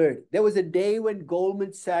credibility. There was a day when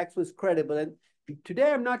Goldman Sachs was credible, and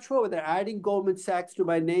today I'm not sure whether adding Goldman Sachs to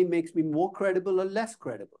my name makes me more credible or less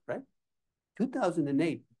credible, right?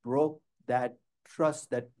 2008 broke that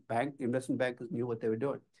trust that investment bankers knew what they were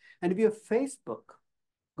doing. And if you have Facebook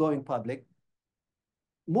going public,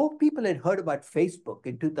 more people had heard about Facebook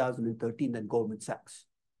in 2013 than Goldman Sachs.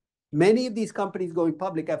 Many of these companies going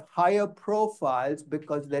public have higher profiles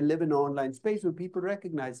because they live in an online space where people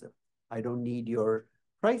recognize them. I don't need your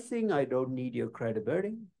pricing. I don't need your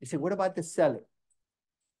credibility. You say, what about the selling?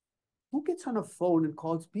 Who gets on a phone and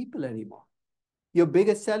calls people anymore? Your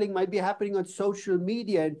biggest selling might be happening on social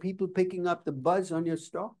media and people picking up the buzz on your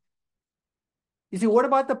stock. You see, what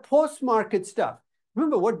about the post-market stuff?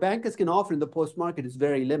 Remember, what bankers can offer in the post-market is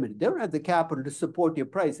very limited. They don't have the capital to support your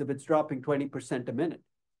price if it's dropping 20% a minute.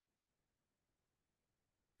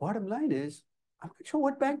 Bottom line is, I'm not sure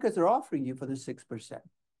what bankers are offering you for the 6%.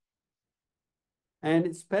 And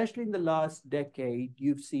especially in the last decade,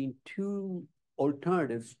 you've seen two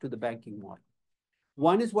alternatives to the banking model.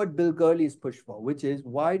 One is what Bill Gurley has pushed for, which is,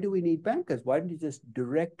 why do we need bankers? Why don't you just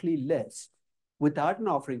directly list without an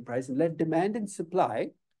offering price and let demand and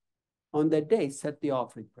supply on that day set the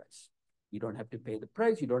offering price? You don't have to pay the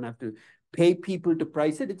price. You don't have to pay people to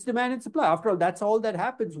price it. It's demand and supply. After all, that's all that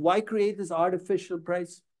happens. Why create this artificial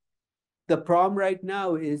price? The problem right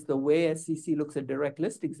now is the way SEC looks at direct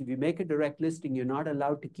listings. If you make a direct listing, you're not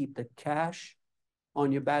allowed to keep the cash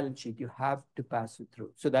on your balance sheet. You have to pass it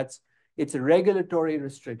through. So it's a regulatory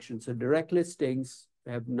restriction. So direct listings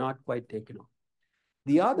have not quite taken off.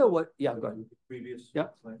 The other one, yeah, go ahead. Previous slide.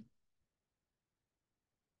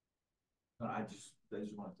 No, I just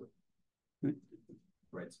wanted to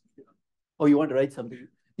write something. Oh, you want to write something?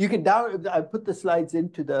 You can download. I put the slides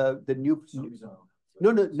into the new.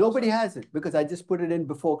 No, nobody has it because I just put it in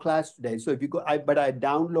before class today. So if you go, but I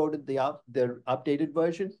downloaded the updated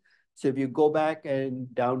version. So if you go back and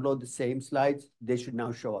download the same slides, they should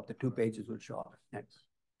now show up. The 2 pages will show up next.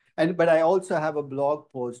 But I also have a blog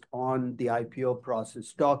post on the IPO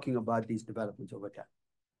process talking about these developments over time.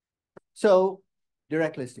 So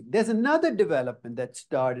direct listing. There's another development that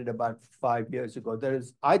started about 5 years ago. There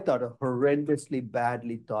is, I thought, a horrendously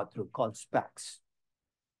badly thought through called SPACs.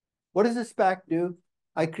 What does a SPAC do?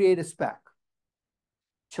 I create a SPAC.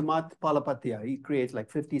 Chamath Palapatiya, he creates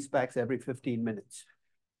like 50 SPACs every 15 minutes.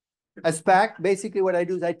 A SPAC, basically what I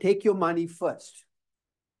do is I take your money first.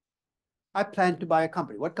 I plan to buy a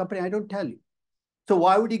company. What company? I don't tell you. So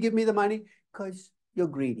why would you give me the money? Because you're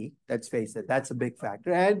greedy. Let's face it. That's a big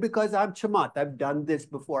factor. And because I'm Chamath, I've done this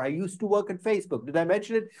before. I used to work at Facebook. Did I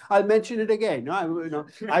mention it? I'll mention it again. No,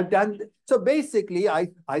 I've done. So basically,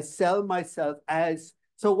 I sell myself as.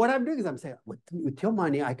 So what I'm doing is I'm saying, with your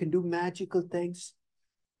money, I can do magical things.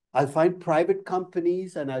 I'll find private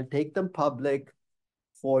companies and I'll take them public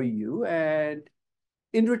for you. And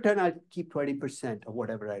in return, I'll keep 20% of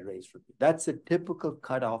whatever I raise from you. That's a typical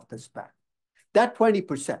cut off the SPAC. That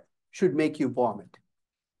 20% should make you vomit.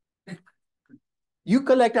 You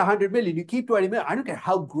collect 100 million, you keep 20 million. I don't care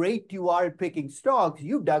how great you are at picking stocks.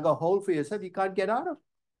 You've dug a hole for yourself you can't get out of.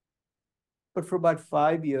 But for about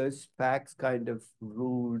 5 years, SPACs kind of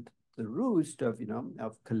ruled the roost of,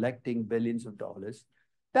 of collecting billions of dollars.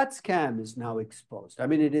 That scam is now exposed. I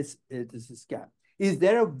mean, it is a scam. Is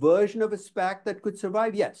there a version of a SPAC that could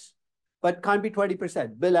survive? Yes, but can't be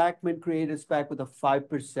 20%. Bill Ackman created a SPAC with a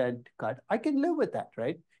 5% cut. I can live with that,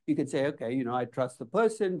 right? You can say, okay, I trust the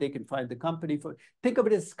person. They can find the company for. Think of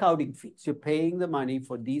it as scouting fees. You're paying the money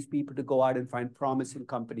for these people to go out and find promising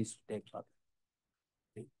companies to take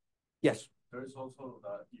public. Yes. There is also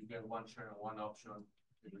that you get one share and one option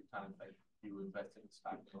every time that you invest in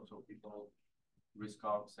SPAC. Also, people risk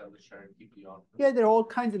off, sell the share, and keep the option. Yeah, there are all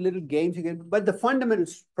kinds of little games you can. But the fundamental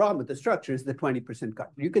problem with the structure is the 20%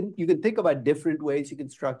 cut. You can think about different ways you can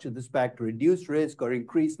structure the SPAC to reduce risk or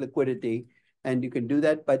increase liquidity, and you can do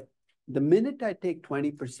that. But the minute I take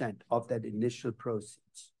 20% of that initial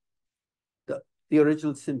proceeds, the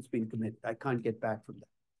original sin's been committed. I can't get back from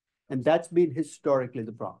that, and that's been historically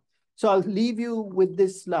the problem. So I'll leave you with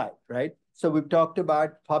this slide, right? So we've talked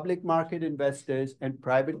about public market investors and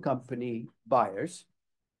private company buyers.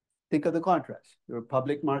 Think of the contrast. You're a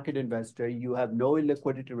public market investor. You have no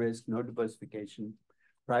illiquidity risk, no diversification.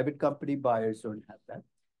 Private company buyers don't have that.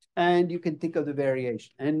 And you can think of the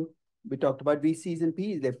variation. And we talked about VCs and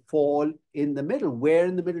PEs. They fall in the middle. Where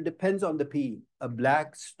in the middle depends on the PE. A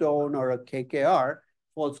Blackstone or a KKR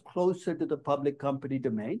falls closer to the public company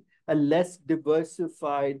domain. A less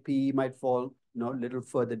diversified PE might fall a little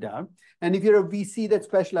further down. And if you're a VC that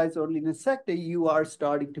specializes only in a sector, you are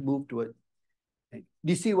starting to move to it. Do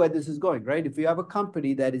you see where this is going, right? If you have a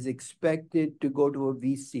company that is expected to go to a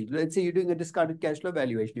VC, let's say you're doing a discounted cash flow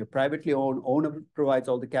valuation, you're privately owned, owner provides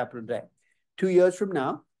all the capital there. 2 years from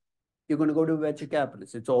now, you're going to go to a venture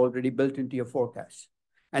capitalist. It's already built into your forecast.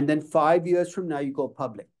 And then 5 years from now, you go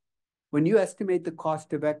public. When you estimate the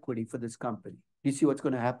cost of equity for this company, do you see what's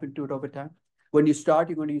going to happen to it over time? When you start,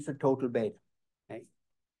 you're going to use a total beta. Okay?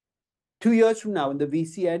 2 years from now, when the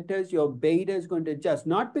VC enters, your beta is going to adjust,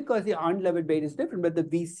 not because the unlevered beta is different, but the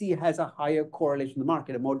VC has a higher correlation in the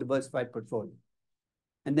market, a more diversified portfolio.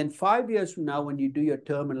 And then 5 years from now, when you do your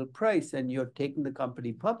terminal price and you're taking the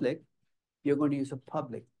company public, you're going to use a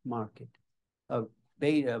public market, a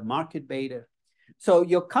beta, market beta. So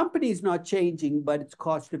your company is not changing, but its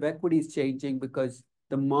cost of equity is changing because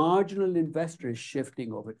the marginal investor is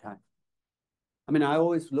shifting over time. I mean, I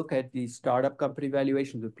always look at these startup company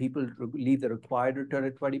valuations where people leave the required return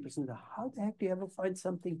at 20%. How the heck do you ever find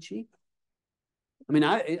something cheap? I mean,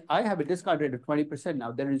 I have a discount rate of 20%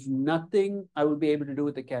 now. There is nothing I will be able to do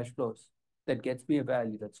with the cash flows that gets me a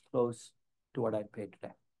value that's close to what I paid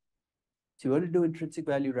today. So you want to do intrinsic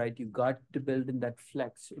value right, you got to build in that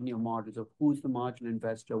flex in your models of who's the marginal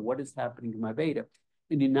investor, what is happening to my beta.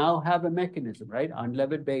 And you now have a mechanism, right?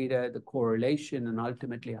 Unlevered beta, the correlation, and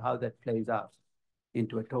ultimately how that plays out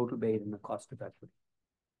into a total beta and the cost of equity.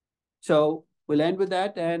 So we'll end with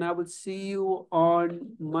that, and I will see you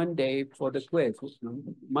on Monday for the quiz.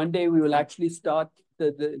 Monday, we will actually start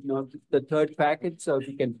the third package, so if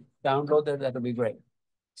you can download that, that'll be great.